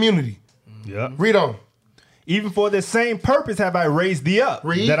LGBTQ community. Yep. Read on. Even for the same purpose have I raised thee up,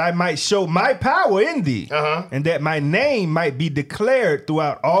 that I might show my power in thee, and that my name might be declared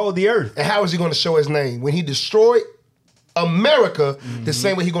throughout all the earth. And how is he going to show his name? When he destroyed America, the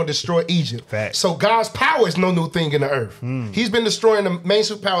same way he's going to destroy Egypt. Fact. So God's power is no new thing in the earth. He's been destroying the main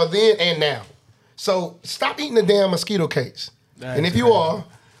superpower then and now. So stop eating the damn mosquito cakes. And if you are,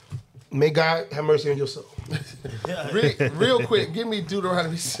 may God have mercy on your soul. Real quick, give me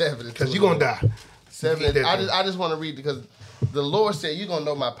Deuteronomy 7. Because you're going to die. 7. I just want to read because the Lord said you're going to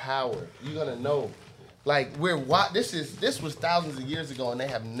know my power. You're going to know. Like, this was thousands of years ago and they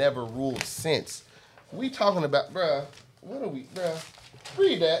have never ruled since. We talking about, bruh,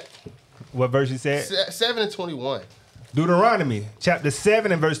 read that. What verse you said? 7 and 21. Deuteronomy chapter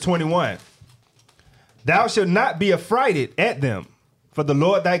 7 and verse 21. Thou shalt not be affrighted at them, for the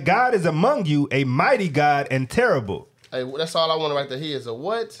Lord thy God is among you, a mighty God and terrible. Hey, that's all I want right there. He is a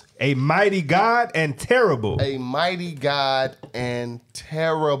what? A mighty God and terrible. A mighty God and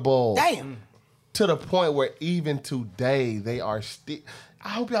terrible. Damn. To the point where even today they are still. I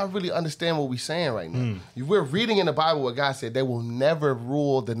hope y'all really understand what we're saying right now. We're reading in the Bible what God said. They will never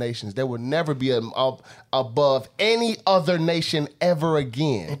rule the nations. They will never be above any other nation ever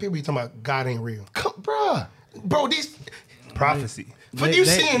again. And people be talking about God ain't real. Bro, these prophecy. But you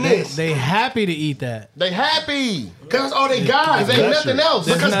seeing this? They happy to eat that. They happy. Because that's all they got. There ain't nothing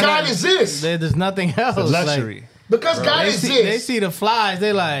else. Because God exists. There's nothing else. It's a luxury. Because God exists. They see the flies.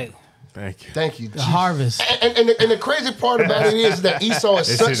 They like. Thank you. The harvest. And the crazy part about it is that Esau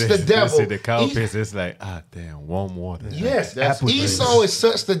is such the devil. See the cow piss, it's like, damn, warm water. Yes, Esau is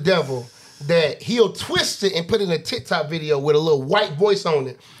such the devil that he'll twist it and put it in a TikTok video with a little white voice on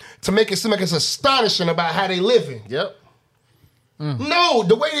it to make it seem like it's astonishing about how they living. Yep. No,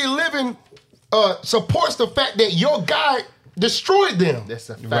 the way they living supports the fact that your God destroyed them. That's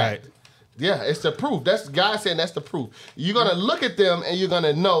a fact. Right. Yeah, it's the proof. That's God saying that's the proof. You're gonna look at them and you're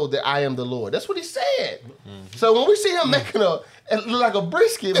gonna know that I am the Lord. That's what he said. So when we see him making it look like a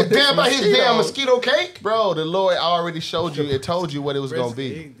brisket, It's damn about his damn mosquito cake, bro. The Lord already showed you. It told you what it was gonna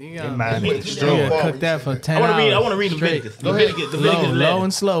be. Cook that for 10 hours. I want to read Leviticus. Leviticus 11. Low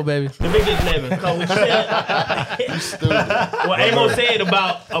and slow, baby. Leviticus 11. You stupid. What Amos said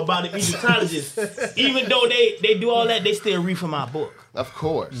about the Egyptologists, even though they do all that, they still read from our book. Of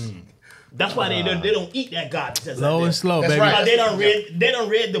course. That's why they don't eat that garbage. Low and slow, That's baby. right. They done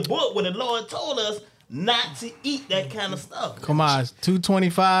read the book where the Lord told us not to eat that kind of stuff. Come on, it's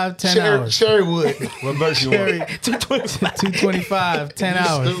 225, 10 Cherry, hours. Cherrywood. What verse you want? 225, 10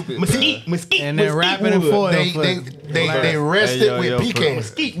 hours. Stupid. Mesquite, And then wrap it in foil. They rest it with pecans.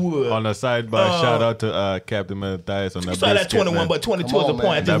 Mesquite wood. On the sidebar, shout out to Captain Matthias on You that saw that brisket, 21, man. but 22 Come is on, the point.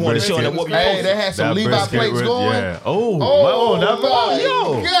 I man. just That want to show them brisket. what we Hey, posted. they had some That Levi brisket plates with- going. Yeah. Oh, Oh, that my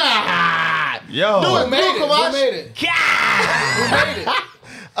yo. God. Yo. Do it, man. Come on. made it?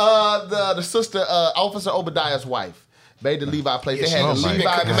 The sister, Officer Obadiah's wife, made the Levi plates. They had Oh the my Levi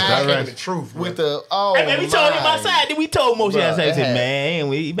God. mac That The truth, with the Hey, we told him my. outside. Then we told Moshe Bruh, outside. He it said, had-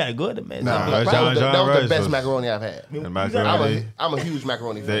 man, you better go to man. Nah, John that was the Rice best was- macaroni I've had. And I'm macaroni. a huge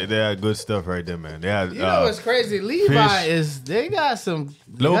macaroni They fan. had good stuff right there, man. They had You know what's crazy? Levi fish. they got some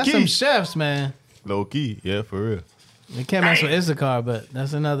Low key. chefs, man. low key. Yeah, for real. They can't mess with Issachar, but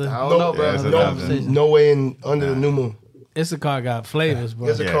that's another. I don't know, Yeah, bro. it's No, another- No way in under the new moon. Issachar got flavors, bro.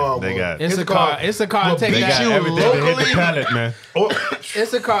 Issachar, Yeah, they boy. got Issachar take they got that. everything to hit the palate, man.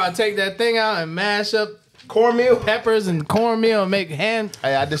 Issachar take that thing out and mash up Cornmeal. peppers and cornmeal and make ham.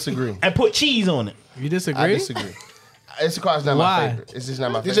 Hey, I disagree. And put cheese on it. You disagree? I disagree. Issachar's not Why? my favorite. It's just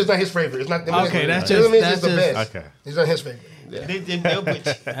not my It's favorite. just not his favorite. It's not. Okay, that's it doesn't mean just- it's the that's best. Okay. It's not his favorite. They'll put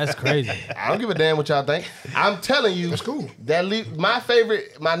cheese. That's crazy. I don't give a damn what y'all think. I'm telling you, That's cool. That my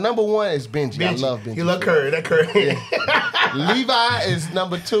favorite, my number one is Benji. I love Benji. You love curry. That curry. Levi is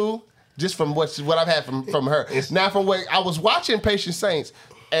number two, just from what I've had from her. Now, from what I was watching Patient Saints,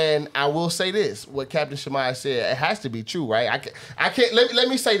 and I will say this: what Captain Shemaiah said, it has to be true, right? I can't. Let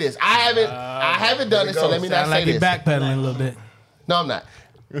me say this: I haven't done it, so let me not Sound say like you this. backpedaling a little bit. No, I'm not.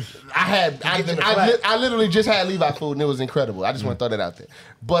 I literally just had Levi food and it was incredible. I just want to throw that out there.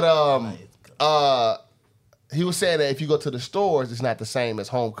 But he was saying that if you go to the stores, it's not the same as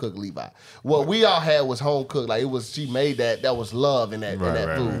home cooked Levi. What we all had was home cooked. Like she made that. That was love in that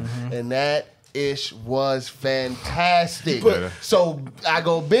food, and that ish was fantastic. So I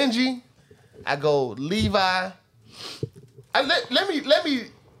go Benji, I go Levi.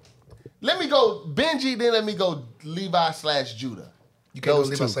 Let me go Benji, then let me go Levi/Judah. You can't go Those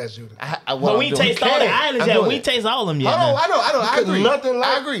Levi two. slash Judah. But we taste all the islands yet. We taste all of them yet. I know. I could agree. nothing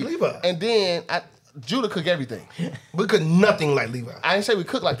like I agree. Levi. And then Judah cook everything. We could nothing like Levi. I didn't say we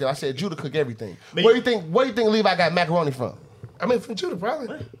cook like that. I said Judah cook everything. Where do you think Levi got macaroni from? I mean, from Judah,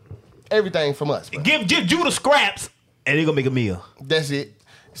 probably. Everything from us. Bro. Give Judah scraps, and they're gonna make a meal. That's it.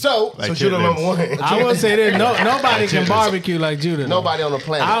 So Judah number one. I will say this: nobody can barbecue like Judah. though. Nobody on the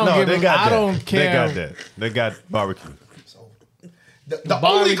planet. I don't No, give they a- got I that. don't care. They got that. They got barbecue. The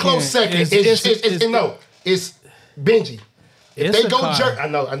only close second is Benji. If they go Issachar. jerk, I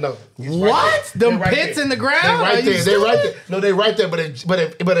know. It's What? They're Them right pits there. in the ground? They're Are right you there. They're right there. No, they're right there. But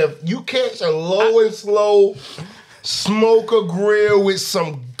if you catch a low and slow smoker grill with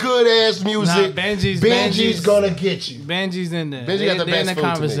some good ass music, Benji's gonna get you. Benji's in there. Benji got the They're in best the food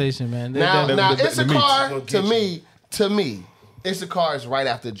conversation, to me. man. Now the Issachar meats. to me, Issachar is right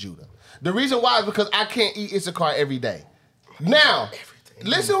after Judah. The reason why is because I can't eat Issachar every day. Now,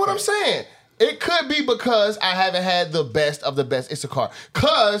 listen to what I'm saying. It could be because I haven't had the best of the best Issachar.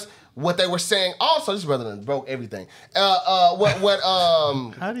 Cause what they were saying also, this brother done broke everything.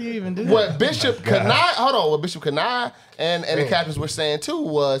 How do you even do that? What Bishop Kanai, what Bishop Kanai and the captains were saying too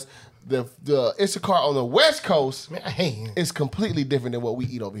was the Issachar on the West Coast is completely different than what we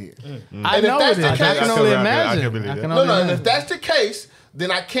eat over here. I And if know that's it the is. case, I can only imagine. I can believe that. No, and if that's the case, then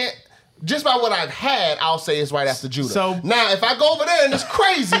I can't. Just by what I've had, I'll say it's right after Judah. So- now, if I go over there and it's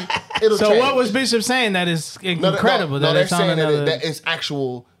crazy, it'll So change. what was Bishop saying? That is incredible. No, that they're it's on saying another. that it's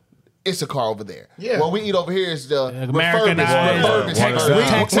actual Issachar over there. Yeah. What we eat over here is the Americanized.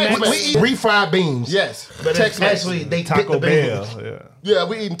 refurbished. We eat refried beans. Yes, But Tex-Mex. actually they Taco dip the beans. Bell. Yeah. Yeah,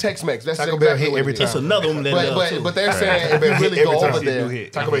 we eating Tex-Mex. That's Taco Bell exactly hit what every it time. is. It's another one that But they're saying if you really go over there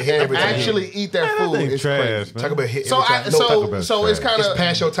Taco Bell hit every and time. actually eat their food, Think it's trash, crazy. man. Taco Bell hit So every time. No Taco Bell. so it's kind It's of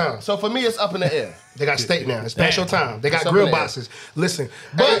past your time. So for me, it's up in the air. They got steak now. It's past your time. They got It's up grill in there. boxes. Listen,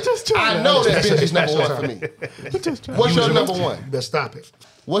 But I know that bitch is It's number past one your for time. me. What's your number You one? better stop it.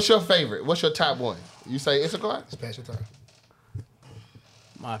 What's your favorite? What's your top one? You say Issachar? It's past your time.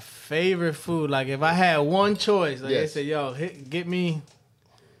 My favorite food. Like if I had one choice, like Yes. they said, "Yo, get me."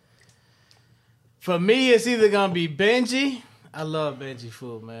 For me, it's either gonna be Benji. I love Benji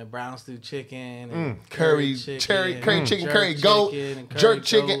food, man. Brown stew chicken, and Curry, curry chicken, curry goat, jerk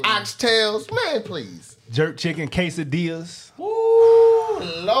chicken, goat. oxtails. Man, please. Jerk chicken quesadillas.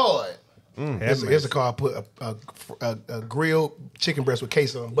 Ooh, Lord. Here's a car. I put a grilled chicken breast with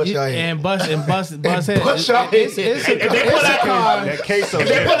queso and bust your head. And bust head. Bust your head. It's a car. That queso. If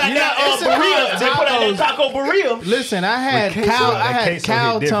they put like that burrito, they put like that taco burrito. Listen, I had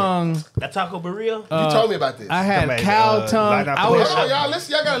cow tongue. That taco burrito. You told me about this. I had cow tongue. I was y'all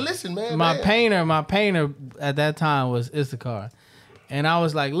listen. Y'all gotta listen, man. my painter at that time was Issachar. And I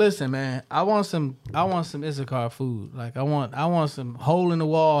was like, listen, man, I want some Issachar food. Like I want some hole in the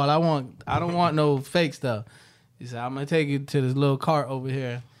wall. I don't want no fake stuff. He said, I'm gonna take you to this little cart over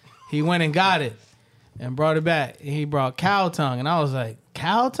here. He went and got it and brought it back. And he brought cow tongue. And I was like,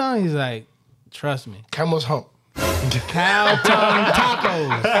 cow tongue? He's like, trust me. Camel's hump. Cow tongue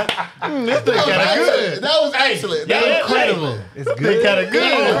tacos. This thing kind of good. That was excellent. That was incredible. It's good. Kind of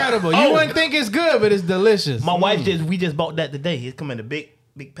good. Incredible. You wouldn't think it's good, but it's delicious. My wife we just bought that today. It's come in a big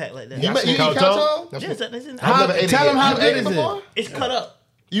pack like that. You eat cow tongue? Yes, that's in I've never ate it Tell yet. them how You good ate it is it? before? It's cut up.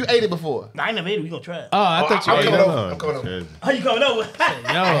 You ate it before. Nah, I ain't never ate it. We gonna try it. Oh, I thought you ate it. I'm coming over. How you coming over?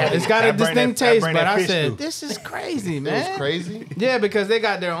 Yo, it's got a I bring distinct that- I taste, bring but that I fish said, stew. this is crazy, man. It was crazy. Yeah, because they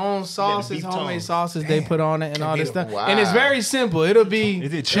got their own sauces, beef homemade tongue. sauces they put on it and all this stuff. Wow. And it's very simple. It'll be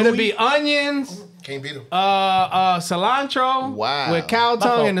Is it it'll chewy? be onions, Can't beat him. cilantro Wow. with cow tongue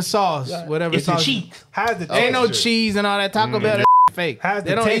fault. and the sauce, whatever It's some sauce. cheese. How's the Ain't no texture? cheese and all that. Taco Bell that fake. How's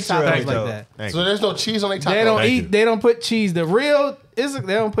They the don't eat texture of tacos it, like though? that. Thank So you. there's no cheese on their taco. They don't Thank eat. you. They don't put cheese. The real is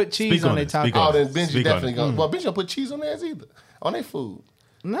they don't put cheese Speak on on their it. Speak tacos. Oh, then Speak Benji on definitely it. gonna. Well, Benji don't put cheese on theirs either. On their food.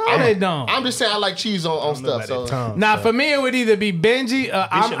 No, they don't. I'm just saying I like cheese on stuff. So Now, for me, it would either be Benji.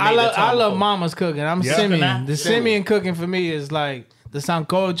 I love Mama's cooking. I'm Yeah. Simeon. The Simeon. Simeon cooking for me is like the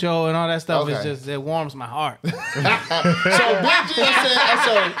sancocho and all that stuff. Okay. Is just it warms my heart. so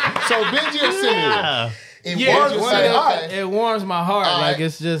Benji or Simeon. Yeah, warms your heart. it warms my heart. All Like right.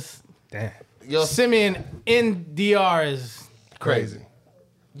 it's just Yo, Simeon in DR is crazy.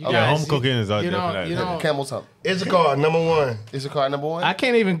 you Yeah, guys- home cooking is you don't- definitely. you don't- Camel's hump. Issachar, number one. Is your car number one? I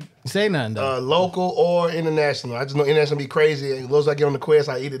can't even say nothing though. Local or international. I just know international be crazy. And those I get on the quest,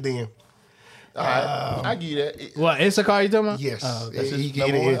 I eat it then. All right, I give you that. What Issachar you talking about? Yes. that's he his can eat it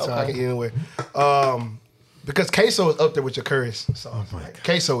number one? anytime. I Okay. can eat it anywhere. Because queso is up there with your curries. So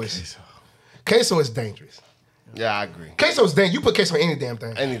queso is dangerous. Yeah, I agree. Queso is dangerous. You put queso on any damn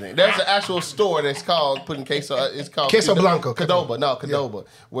thing. Anything. There's an actual store that's called putting queso. It's called Queso Blanco. Cadoba. No, Cadoba.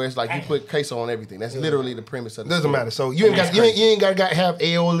 Where it's like you put queso on everything. That's literally the premise of the Doesn't store. matter. So you ain't got to have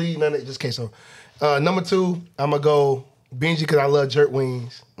aioli, none of it, just queso. Number two, I'm gonna go Benji because I love jerk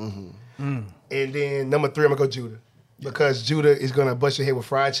wings. And then number three, I'm gonna go Judah because Judah is gonna bust your head with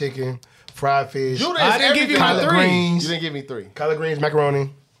fried chicken, fried fish, Judah is I didn't give you my everything. collard three. greens, You didn't give me three. collard greens,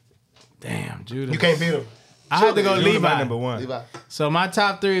 macaroni. Damn, Judah. You can't beat them. I had to go Judah my Levi. number one. Levi. So my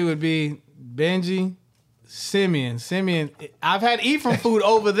top three would be Benji, Simeon. I've had Ephraim food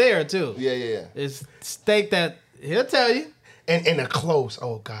over there too. Yeah. It's steak that he'll tell you. And a close.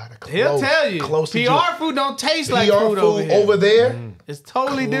 Oh God, a close. He'll tell you. Close to PR Judah. food don't taste PR like food over here. over there. It's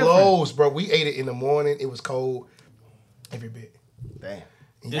totally different. Close, bro. We ate it in the morning. It was cold. Every bit. Damn.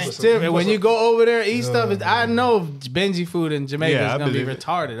 And you It's put some- different. you put When some- you go over there and eat stuff, I know Benji food in Jamaica Yeah, is I gonna be believe it.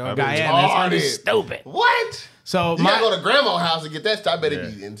 retarded or I believe Guyana. It's gonna be Retarded. stupid. What? So You gotta go to grandma's house and get that stuff. I bet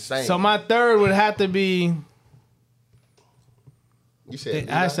it be insane. so my third would have to be. you said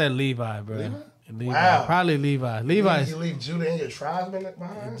I said Levi, bro. Levi. Wow. Probably Levi. Levi's. You leave Judah and your tribesmen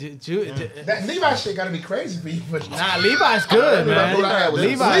behind. That, That Levi shit gotta be crazy for you. But nah, Levi's good, man. What I had was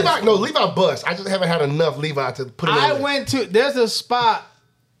Levi bust. I just haven't had enough Levi to put it I in. went to. There's a spot.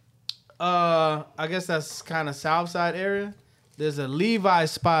 I guess that's kind of South Side area. There's a Levi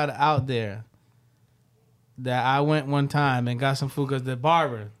spot out there that I went one time and got some food because the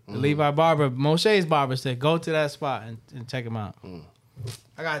barber, the Levi barber, Moshe's barber said, go to that spot and check him out.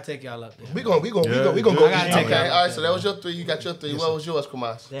 I gotta take y'all up there. We gonna go. I gotta eat. take Okay, all right. So that was your three. You got your three. What was yours,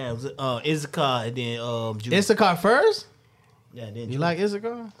 Kumas? Damn, Issachar and then Judah. Issachar first? Yeah, then You Judah. like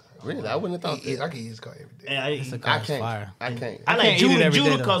Issachar? Really? I wouldn't have thought that. I can eat his car every day. And I I Issachar's can't. fire. I can't. like can't eat it Judah every day,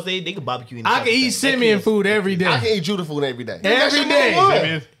 though. because they can barbecue. In the I south can eat side. Simeon food every I day. can eat Judah food every day. That's Every your day. number one.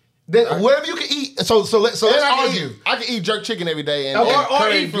 Simeon? Then whatever you can eat. So let's argue. I can eat jerk chicken every day and Okay. and Or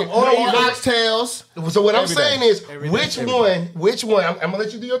curry, Ephraim, or or Ephraim. oxtails. So what I'm Every saying day. is, Every day, which every one? I'm gonna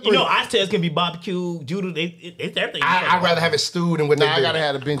let you do your three. You know, oxtails can be barbecue. Judah, it's everything. I'd rather have it stewed than what Nah, they I do. gotta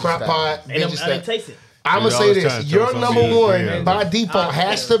have the Benji crock style. pot, And Benji I style. didn't taste it. I'm gonna You're say always this: trying to your throw number something in one there. by default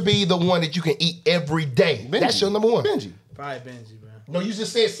has to be the one that you can eat every day. Benji. That's your number one. Benji. Probably Benji, bro. No, you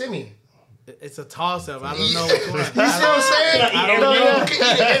just said Simeon. It's a toss up. I don't know which one. You see what I'm saying? I don't No, know. you can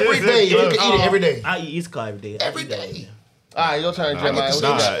eat it every day. You can eat it every day. I eat Issachar every day. Every day. All right, your turn, Jeremiah. What you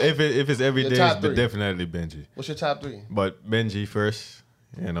Nah, got? if it's every Your day, top it's three. definitely Benji. What's your top three? But Benji first,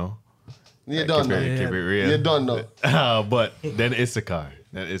 you know. You don't know. Keep it real. You don't know. But then Issachar.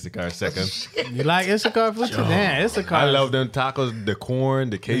 Then Issachar second. You like Issachar food too? Damn, Issachar. I love them tacos, the corn,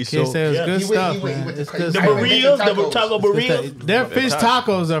 the queso. It's good stuff, man. It's good The stuff. burritos, the taco burritos. Their fish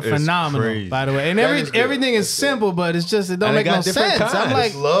tacos are phenomenal, crazy. by the way. And everything is simple, but it's just, it don't And they make no got different sense. I'm kinds. like,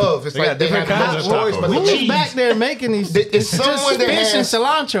 It's love. It's They like got they different have kinds no of choice tacos. but to who's cheese. back there making these? It's It's just someone that fish and has-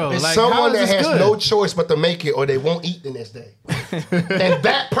 cilantro. It's Like, how someone is that this has good? no choice but to make it, or they won't eat the next day. And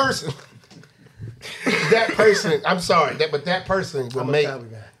that person, I'm sorry, but that person will make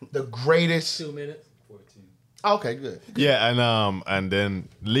the greatest. 2 minutes. Okay, good. Yeah, and then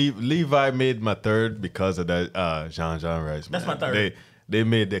Levi made my third because of that Jean rice. That's man. my third. They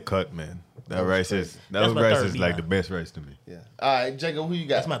made that cut, man. That rice is That's my rice third, is like Levi. the best rice to me. Yeah. All right, Jacob, who you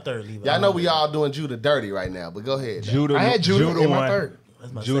got? That's my third, Levi. Y'all know we all doing Judah dirty right now, but go ahead. Judah, I had Judah in my one. third.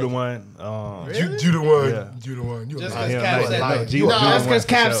 That's my Judah second. one. Judah one. Yeah. Judah one. You Just a because liar. Cap said liar. that. You a No, liar. that's because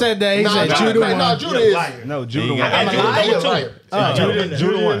Cap said that. He said no, Judah no, one. Judah is. No, Judah You one. got- I'm a liar. You a liar.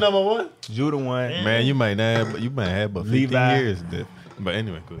 Judah one. number one. Judah one. Man, you might have about 15 Levi. years. But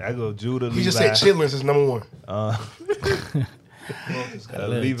anyway, cool. I go Judah. He Levi. just said chitlins is number one.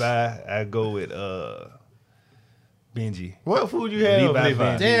 Levi. I go with Benji. What food you had? Levi.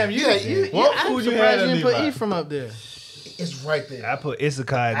 Levi? Damn, you. What I'm food you surprised had you at didn't put Levi? Ephraim up there. It's right there. I put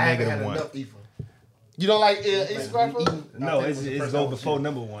Issachar at I haven't had negative one. enough Ephraim. You don't like Issachar food? No, it's go before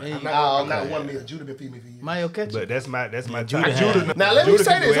number one. I'm not one meal. Judah been feeding me for years. Mayo ketchup. But that's my Judah choice. had- Now let me Judah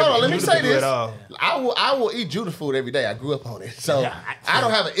say can do this. Hold on, every- let me Judah say can do it this. all. I will eat Judah food every day. I grew up on it, so I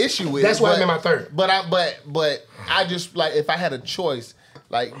don't have an issue with That's it. why but- I'm in my third. But I just like if I had a choice,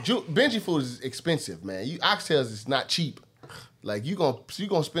 like Benji food is expensive, man. Oxtails is not cheap. Like you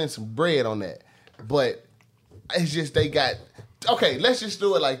gonna spend some bread on that, but it's just they got. Okay, let's just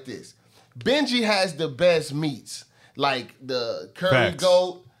do it like this. Benji has the best meats, like the curry Facts.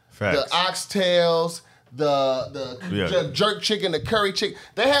 goat, Facts. the oxtails, the jerk chicken, the curry chicken.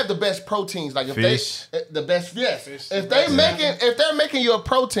 They have the best proteins. Like if Fish. the best, yes. If they're making you a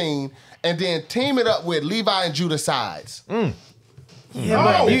protein and then team it up with Levi and Judah sides.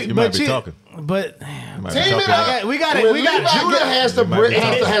 Yeah, You might be talking. But You might be Team it talking. up. we got it. When We got Levi Judah get- has the might be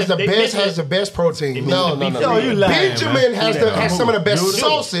has the They best miss has the best protein. No. you lying, Benjamin has some of the best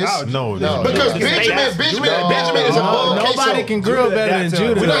sauces. No. Because Benjamin is above Nobody queso. can grill better than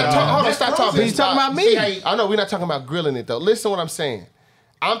Judah. We're not talking. Hold on, stop talking. He's talking about me. See, I know we're not talking about grilling it though. Listen to what I'm saying.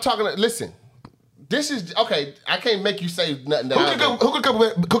 I'm talking. Listen. This is okay. I can't make you say nothing. That I don't. Who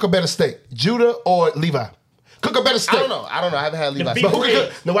could cook a better steak, Judah or Levi? Cook a better steak. I don't know. I haven't had Levi. beef But who can rib.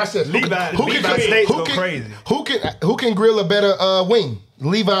 cook? No, watch this. Levi steaks go crazy. Who can grill a better wing?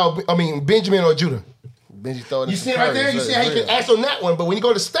 Benjamin or Judah? Benji throwing You see it right there. You see how you can ask on that one, but when you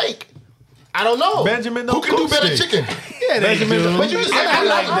go to steak, I don't know. Benjamin who don't can do cook better steak. chicken? Yeah, they do. But you just said I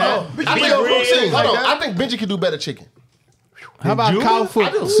like that. I Beef think rib. Hold on. I think Benji can do better chicken. How about Judah? cow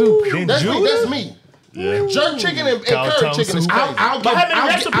foot soup? Then That's me. Judah? That's me. Yeah. Jerk chicken and Cow curry tongue chicken is soup. crazy. But how many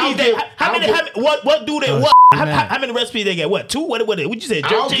recipes they? How many? What do they? What? How many recipes they get? What? 2? What you said?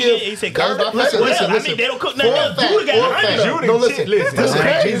 I'll Jerk chicken? give- You said That's curry? my favorite. What else? Listen, I mean, they don't cook nothing For a else. fact, Judah got for a 100. fact. No, listen. Listen. That's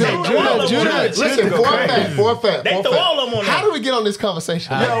crazy. Listen, Judah. for a fact, They throw all of them on How there. do we get on this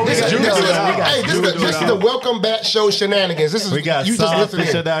conversation? This is the welcome back show shenanigans. This is We got you just soft listen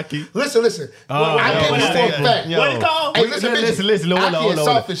fish in. adaki. Listen. I give you for a fact. What it called? Hey, listen, Listen, hold Aki and on.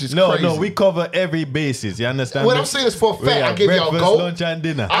 saltfish is No, crazy. we cover every basis. You understand? What me? I'm saying is for a We fact. got I give y'all breakfast, goat. lunch, and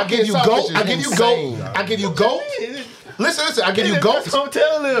dinner. I give you Aki and goat. saltfish I is give you insane. goat. I give you goat. Listen. I give you goat. Don't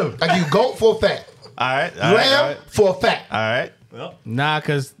tell him. I give you goat for a fact. All right. Lamb for a fact. All right. Nah,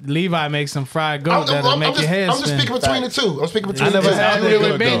 because Levi makes some fried goat I'm that'll make your head just spin. speaking between the two. I'm speaking I between the never two. had Benji. it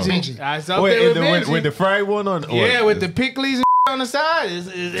with Benji. Benji. I was up Wait, there with with Benji. the fried one on? Yeah, with the pickles and on the side. It's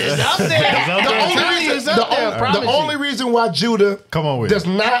up there. The only reason why Judah Come on with does it.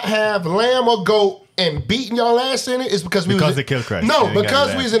 not have lamb or goat and beating y'all ass in it is because we Because was they kill Christ. No, They ain't got because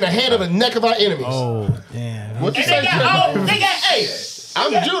lamb. we was in the hand of the neck of our enemies. Oh, damn. What you And say? they got, hey,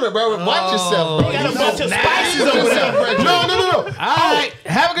 I'm Judah, bro. Watch yourself, bro. they got a bunch of spices over there. No. All right.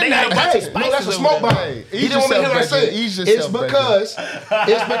 Have a good They got a night. bunch of No, spices that's a over smoke there. bomb. Hey, He ease didn't want me to hear what I yourself, said. Brendan. Ease It's yourself,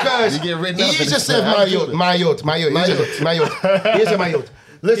 because You get written up ease in this yourself, thing. I'm Judah. Mayot. Here's a Mayot.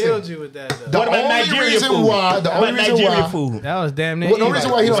 Listen, Killed you with that, though. the What about only Nigerian reason food? why, the What only about reason Nigerian why, food? That was damn near well, the evil.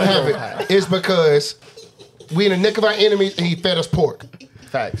 reason why he don't have it is because we in the neck of our enemies and he fed us pork.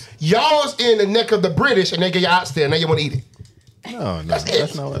 Facts. Y'all's in the neck of the British and they get your ox there and now you want to eat it. No,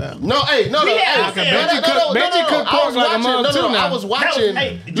 that's not what happened. No, hey, no. had- Hey, Benji cooked I pork was like a watching. mug too now. I was watching.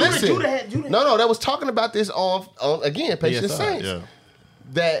 Hey, Listen, Judah. no, that was talking about this on again, Patient PSI, Saints. yeah.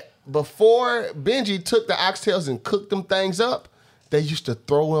 That before Benji took the oxtails and cooked them things up, they used to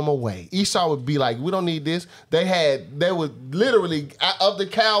throw them away. Esau would be like, we don't need this. They would literally, of the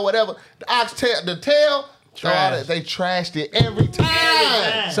cow, whatever, the ox tail, the tail, Trash. they trashed it every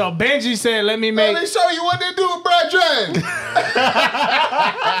time. So Benji said, let me make. Let me show you what they do with brethren.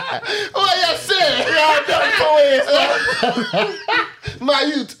 What y'all said? Y'all done for it. My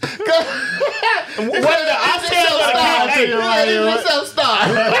youth. Was the oxtail or the kangaroo?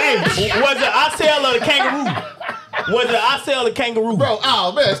 Was the oxtail or the kangaroo? Was the oxtail or the kangaroo? Bro,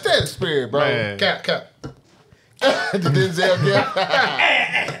 oh man, stay in the spirit, bro. Man. Cap. The Denzel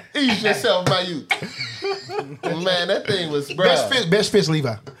Cap. Ease yourself, my youth. Man, that thing was, bro. Best fish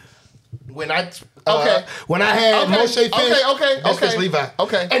Levi. When I had Moshe fish, best fish Levi.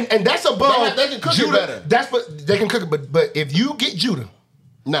 Okay. And that's above They can cook Judah. it better. That's what they can cook it, but if you get Judah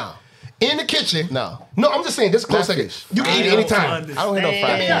No. in the kitchen, No. I'm just saying this is close Not second. fish. You can eat it anytime. I don't hear no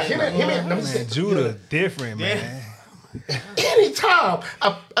fried fish. I'm just saying, Judah different, man. anytime.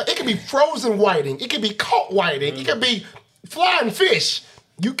 It can be frozen whiting. It can be caught whiting. It can be flying fish.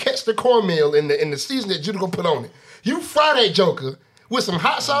 You catch the cornmeal in the season that Judah gonna put on it. You fry that joker with some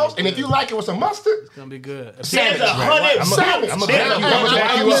hot sauce, and if you like it with some mustard, It's gonna be good. sandwich. Sandwich.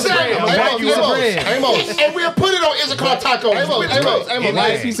 And we'll put it on Issachar tacos. Amos,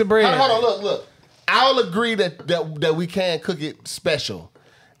 Nice piece of bread. Hold on, look. I'll agree that we can cook it special.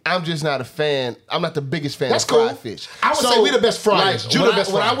 I'm just not a fan. I'm not the biggest fan That's of fried cool. fish. I would say we the best fryers. Like, Judah when,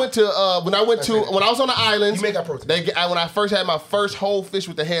 best when I fryer. went to when I was on the islands, You make our protein. when I first had my first whole fish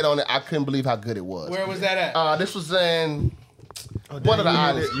with the head on it, I couldn't believe how good it was. Where was that at? This was in one of the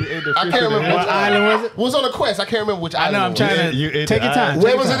islands. You ate the I fish can't with the remember head which What island was it? It was on a quest. I can't remember which I island. know. I'm it was. trying You to ate take the your time. eyes.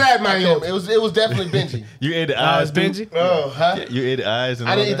 Where was it at, I man? can't- It was definitely Benji. You ate the Oh, eyes, it's Benji. Oh, huh? You ate the eyes and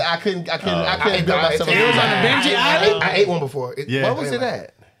I all didn't eat that? the, I couldn't I build ate myself the- a It was on the Benji Island? I ate one before. Yeah. Where was it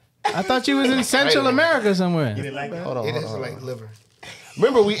at? I thought you was in Central America somewhere. Hold on. It is like liver.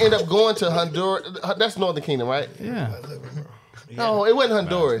 Remember, we ended up going to Honduras. That's Northern Kingdom, right? Yeah. No, it wasn't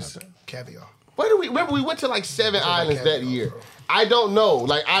Honduras. Caviar. Where did we remember? We went to like 7 islands that year. I don't know.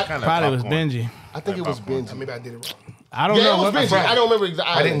 Like Probably was Benji. I think it was Benji. Maybe I did it wrong. I don't Yeah, know. it was What- Benji. I don't remember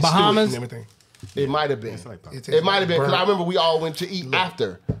exactly. I didn't Bahamas? stew it and everything. It might have been. It It might have been because I burnt. remember we all went to eat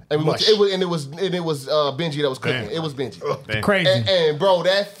after, and we went Mush. to, it was Benji that was cooking. Damn. It was Benji. Damn. Crazy. And bro,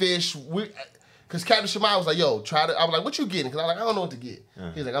 that fish, because Captain Shemai was like, "Yo, try to." I was like, "What you getting?" Because I was like, "I don't know what to get."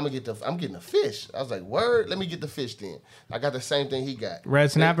 He's like, "I'm getting a fish." I was like, "Word, let me get the fish then." I got the same thing he got.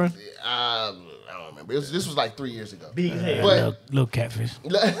 Red snapper? I don't remember. This was like 3 years ago. Big as hell. But Little catfish.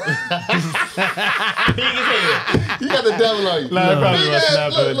 Big as hell. you got the devil on you. That probably Big was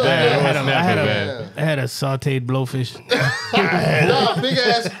ass- snapper. look, I Damn, had snapper, a- man. I had a sauteed blowfish. Nah, big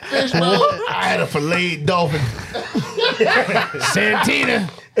ass fish, bro. I had a filleted dolphin. Santina.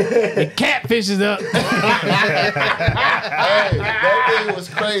 The catfish is up. Hey, that thing was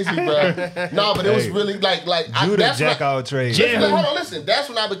crazy, bro. No, but it was really like Judah that's jack when all trades. hold on, listen. That's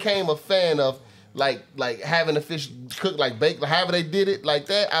when I became a fan of like having the fish cooked like baked, however they did it like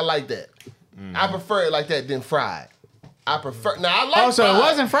that. I like that. I prefer it like that than fried. I prefer. Now I like. Oh, so it fried.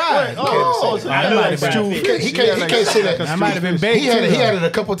 wasn't fried. No, I know it's He can't say that. That might have been He baked. had too, it a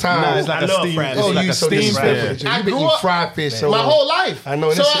couple times. Nah, it's like I a love steam. fried It's fish. like you a so steam disrespectful. fish. You've I been grew eating up fried fish so my long. whole life. I know,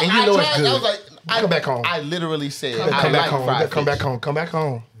 and that's- and you know it's tried, good. I was like, Come back home. I literally said, I Come back like home. fried Come fish. back home. Come back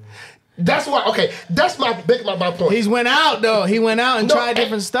home. That's why. Okay, that's my point. He's went out though. He went out and No, tried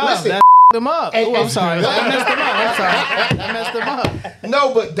different stuff. listen. That him up. And- Oh, I'm and- sorry. I messed him up. I'm sorry. I messed him up.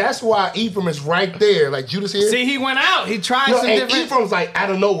 No, but that's why Ephraim is right there. Like Judas here. See, he went out. He tried No, some and different. Ephraim's like out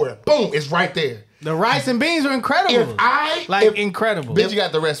of nowhere. Boom, it's right there. The rice and beans are incredible. If incredible. Bitch, you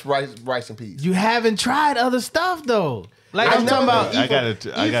got the rest rice and peas. You haven't tried other stuff though. Like I'm talking about. I gotta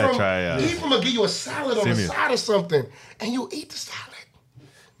try. Ephraim will give you a salad on the Simeon. side of something, and you eat the salad.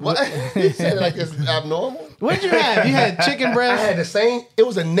 What? You said it like it's abnormal? What did you have? You had chicken I breast. had the same. It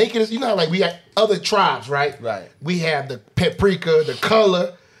was a nakedness. You know how like we got other tribes, right? Right. We have the paprika, the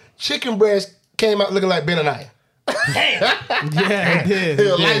color. Chicken breast came out looking like Benaniah. Yeah, it did. He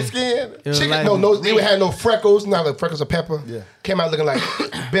was It light did. skinned. It was Chicken, like- no, they would have no freckles, not like freckles of pepper. Yeah. Came out looking like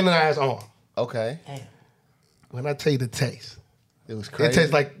Benaniah's arm. Okay. When I tell you the taste, It was it crazy.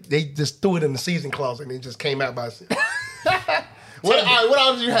 tastes like they just threw it in the season closet and it just came out by itself. What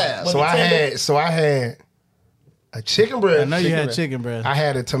else did you have? So I had a chicken breast. I know you had chicken breast. I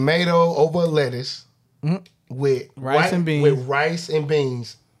had a tomato over a lettuce with Rice and beans. With rice and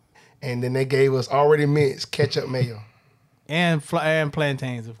beans, and then they gave us already minced ketchup mayo. And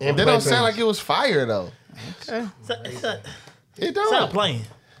plantains. Of course. And They don't sound plantains. like it was fire though. It don't. Stop playing.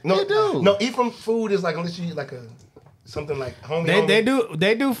 No, They do. No, eat from food is like unless you eat like something like homie.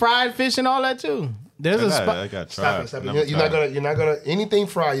 They do fried fish and all that too. There's a spot. I got tried. Stop it. You're not gonna anything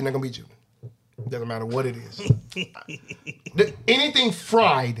fried. You're not gonna beat Judah. Doesn't matter what it is. Anything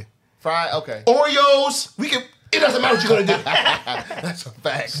fried. Fried, okay. Oreos, it doesn't matter what you're gonna do. That's a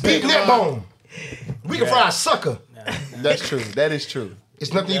fact. Big neck bone. We can fry a sucker. That's true. That is true.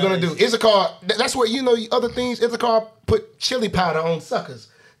 It's nothing you're gonna do. Issachar, that's what other things. Issachar put chili powder on suckers.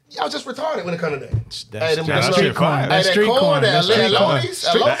 Y'all just retarded when it comes to that. Hey, That's street corn. That's street corn.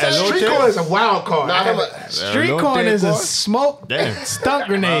 Street corn is a wild card. Street corn is a smoke stunt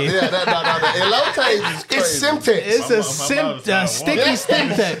grenade. The elote is crazy. It's Semtex. It's a sticky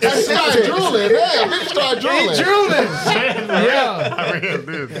Semtex. They start drooling. Damn, people start drooling. They drooling. Yeah.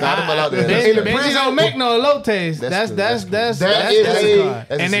 Benji don't make no elotes. That's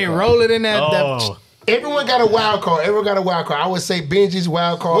and they roll it in that. Everyone got a wild card. I would say Benji's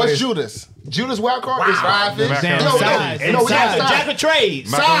wild card. What's Judas? Judas' wild card is fried fish. Jack of trades.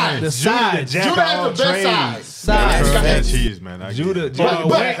 Sides. The sides. Judah has the best sides. Sides. That cheese, man. Judah. Who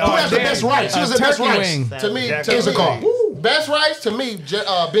has the best rice? Who's the best rice? To me, Issachar. Best rice to me,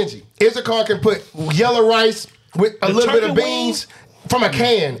 Benji. Issachar can put yellow rice with a little bit of beans from a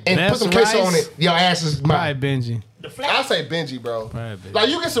can and put some queso on it. Your ass is Right, mine. Benji. I say Benji, bro. Right, Benji. Like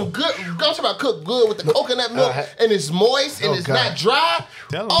you get some good. I'm talking about cooked good with the coconut milk and it's moist and it's not dry.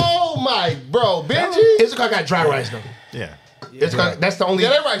 Oh my, bro, Benji. Issachar got dry rice though. Yeah. Issachar, that's the only.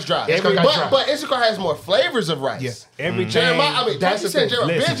 Yeah, that rice dry. But Issachar has more flavors of rice. Yeah. Everything. Jeremiah, I mean, that's the thing.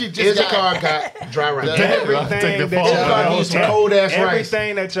 Benji just Issachar got dry rice. Everything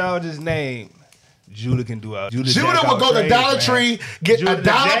Everything that y'all just named, Judah can do out. Judah will go to Dollar Tree, get a $1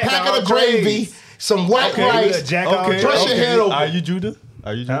 packet of gravy, some white rice, brush your head over. Are you Judah?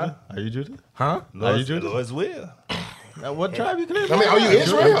 Are you Judah? Huh? Are you Judah? Lord's will. What tribe you claim? I mean, are you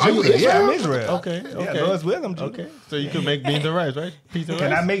Israel? Yeah, I'm Israel. Okay. Yeah, Lord's will. I'm Judah. Okay. So you can make beans and rice, right? Piece of rice.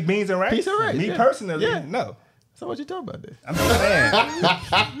 Can I make beans and rice? Piece of rice. Me yeah. personally, Yeah. no. So what you talking about this? I'm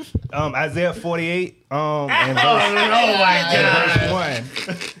just saying. Isaiah 48 and verse 1.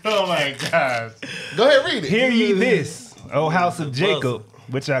 Oh my God. Go ahead, read it. Hear ye this, O house of Jacob,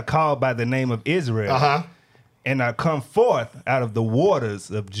 which are called by the name of Israel, and are come forth out of the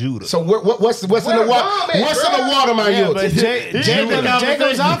waters of Judah. So what's in the water? What's in the water, my youth?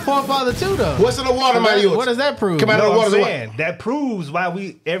 Jacob's our forefather too, though. What's in the water, my youth? What does that prove? Come out of the water. That proves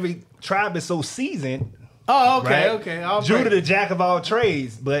why every tribe is so seasoned. Oh, okay, right? okay. I'll Judah, break. the jack of all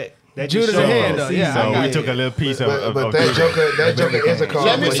trades, but that Judah's just shows ahead, the though. Yeah, season. So we took a little piece of But that joker Issachar.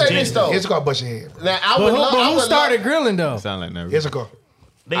 Let me say this though. Issachar bust your head. Now I would love. But who started grilling though? Sound like never. Issachar.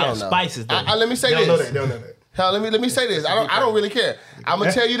 They got spices though. Let me say They don't know this. that. They don't know that. Hell, let me say this. I don't really care. I'm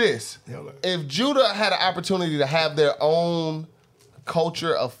gonna tell you this. If Judah had an opportunity to have their own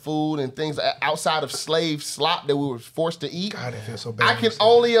culture of food and things outside of slave slop that we were forced to eat, God, it feels so bad. I can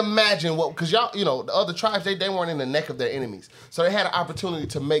only imagine what, because y'all, the other tribes, they weren't in the neck of their enemies. So they had an opportunity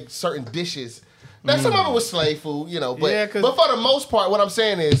to make certain dishes. Now, some of it was slave food, but, Yeah, but for the most part, what I'm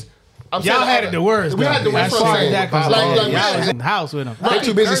saying is, Y'all had it the worst. We had the worst. Y'all was in Like, the house with them. They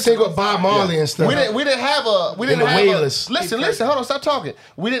too busy singing with Bob Marley and stuff. we didn't have a Wailers. listen, hold on, stop talking.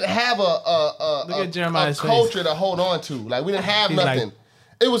 We didn't have Look at a Jeremiah's face. culture to hold on to. Like we didn't have He's nothing. like-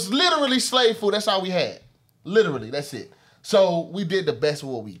 It was literally slave food. That's all we had. Literally, that's it. So we did the best of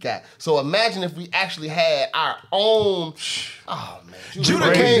what we got. So imagine if we actually had our own. Oh man,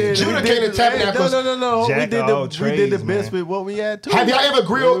 Judah came to Tabernacles. No. Jack We of all did the trades, best man. with what we had too. Have y'all ever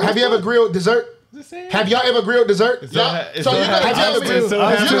grilled dessert? Have y'all ever grilled dessert? so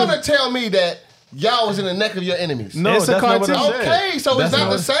you're gonna tell me that y'all was in the neck of your enemies? No, It's a that's not what cartoon. I said. Okay, so That's it's not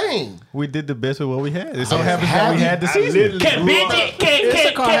not the same. We did the best with what we had. It so happens that we had the I season. literally Can grew Benji? up-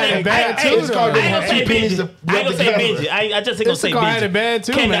 had a bad I too, though. ain't gonna say Benji. I ain't gonna say Benji. I just ain't gonna say Issachar had it Benji. bad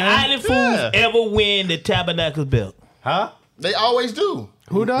too, Can the man. Island Fools ever win the Tabernacles belt? Huh? They always do.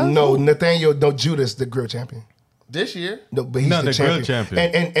 Who does? No, Judas, the grill champion. This year, No, but he's No, the the grill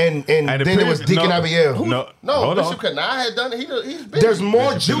champion. champion. And then it was Deacon Abiel. No, no, hold Bishop on. Kanai had done it. He's been. There's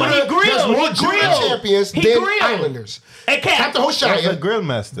more Judah. But he grilled. There's more He Judah grilled. champions He than grilled. Islanders. Hey, Captain That's a Hoshea, grill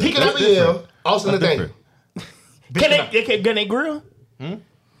master. Deacon That's Abiel, different. Austin That's Nathaniel. different. Can they grill?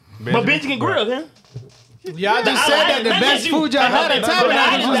 But Benji can grill, can? Y'all just said that the best food y'all had at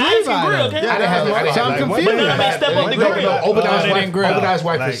Tabernacles was I can grill, Levi. can? I didn't have it. So I'm confused. Nobody step on the grill. Obadiah's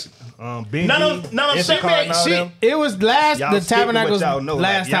wife Like, is. Benji, None of Issachar and all them. It was last Y'all the stick with what Tabernacles y'all know.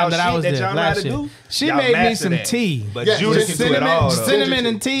 last Like, time that I y'all was shit there. that y'all know Last how to year, do, she y'all made me master some that. tea. But Yes, Judah can do it cinnamon, all, though. cinnamon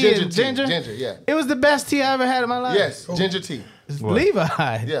and tea and ginger. Ginger, yeah. It was the best tea I ever had in my life. Yes, ginger tea. It's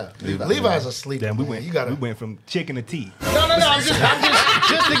Levi. Yeah, Levi's a sleeper. Damn, we man. went from chicken to tea. No. I'm just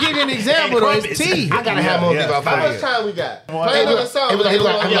to give you an example, though, it's tea. I gotta have more Levi. How much time we got? Play another song.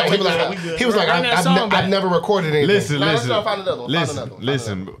 He was like, I've never recorded anything.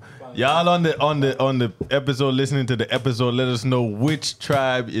 Listen. Y'all on the episode, listening to the episode, let us know which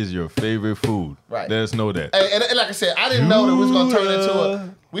tribe is your favorite food. Right. Let us know that. And like I said, I didn't know that we was gonna turn into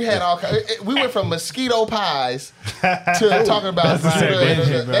a. We had all. We went from mosquito pies to talking about.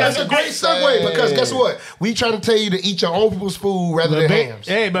 That's a great segue because guess what? We trying to tell you to eat your own people's food rather than hams.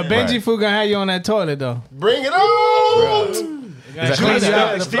 Hey, but Benji food gonna have you on that toilet though. Bring it on. Judah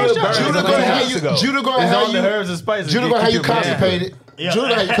gonna have you herbs and spices. Judah gonna have you constipated.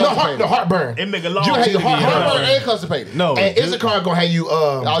 Judah have you constipated. The heartburn. It make a long. Judah have you heartburn and constipated. No. And Issachar gonna have you.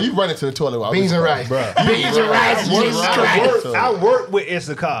 You running to the toilet. Beans and rice. Beans and rice. Jesus Christ. I work with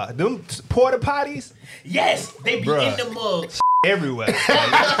Issachar. Them porta potties. Yes, they be in the mug. Everywhere.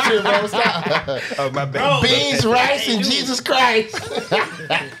 Oh, my bad. Beans, rice, and Jesus Christ.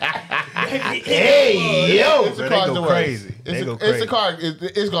 Hey, yo. They go crazy. Issachar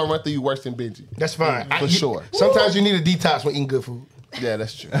is going to run through you worse than Benji. That's fine. For sure. Sometimes you need a detox when eating good food. Yeah,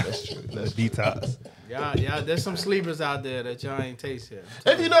 that's true. That's true. Detox. Yeah, there's some sleepers out there that y'all ain't tasted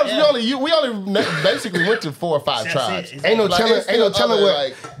yet. If you notice, we only basically went to 4 or 5 tribes. Ain't no telling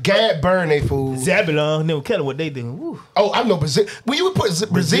what Gad burn they food. Zabulon, no telling what they do. Woo. Oh, I know Brazil. When you would put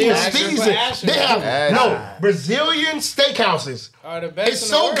Brazilian season, they have Brazilian steakhouses. Are the best. It's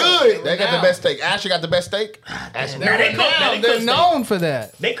so good. They got the best steak. Asher got the best steak. They're known for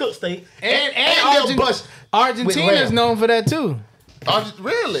that. They cook steak. And they'll bust. Argentina's known for that too.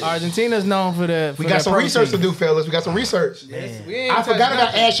 Really? Argentina's known for that. We got some research to do, fellas. We got some research. I forgot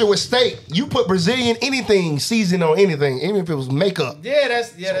about Asher with steak. You put Brazilian anything, season on anything, even if it was makeup.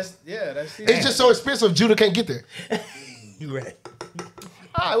 That's It's just so expensive. Judah can't get there. You right.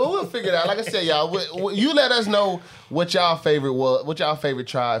 All right, well, we'll figure it out. Like I said, y'all, you let us know what y'all favorite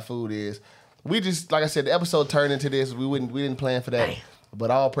tribe food is. We just, like I said, the episode turned into this. We didn't plan for that.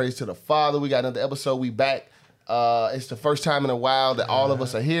 But all praise to the Father. We got another episode. We back. It's the first time in a while that all of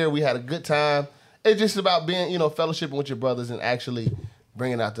us are here. We had a good time. It's just about being, fellowshipping with your brothers and actually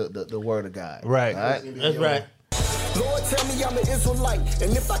bringing out the word of God. Right. All right? That's right. Lord, tell me I'm an Israelite,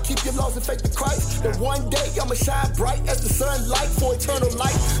 and if I keep your laws and faith to Christ, then one day I'ma shine bright as the sunlight for eternal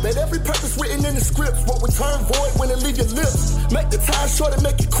life. Let every purpose written in the scripts won't return void when it leave your lips. Make the time short and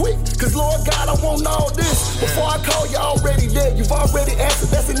make it quick, cause Lord God, I want all this. Before I call you already there, you've already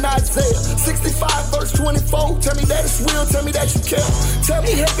answered, that's in Isaiah 65 verse 24. Tell me that it's real, tell me that you care. Tell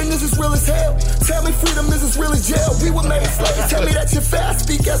me heaven is as real as hell. Tell me freedom is as real as jail. We were made slaves, tell me that you're fair. I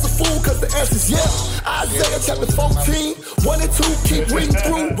speak as a fool, cause the answer's yeah. Isaiah chapter 14, 1 and 2, keep reading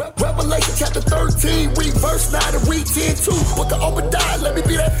through. Revelation chapter 13, read verse 9 and read 10 too. Book of Obadiah, let me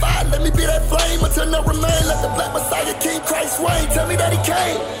be that fire, let me be that flame until no remain. Let the black Messiah, King Christ reign. Tell me that he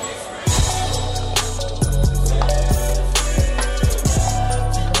came.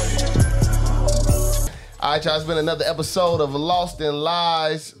 All right, y'all, it's been another episode of Lost in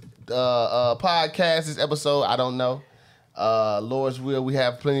Lies podcast. This episode, I don't know. Lord's will, we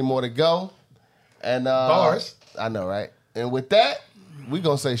have plenty more to go. And Bars. I know, right? And with that, we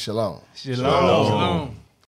gonna say shalom. Shalom.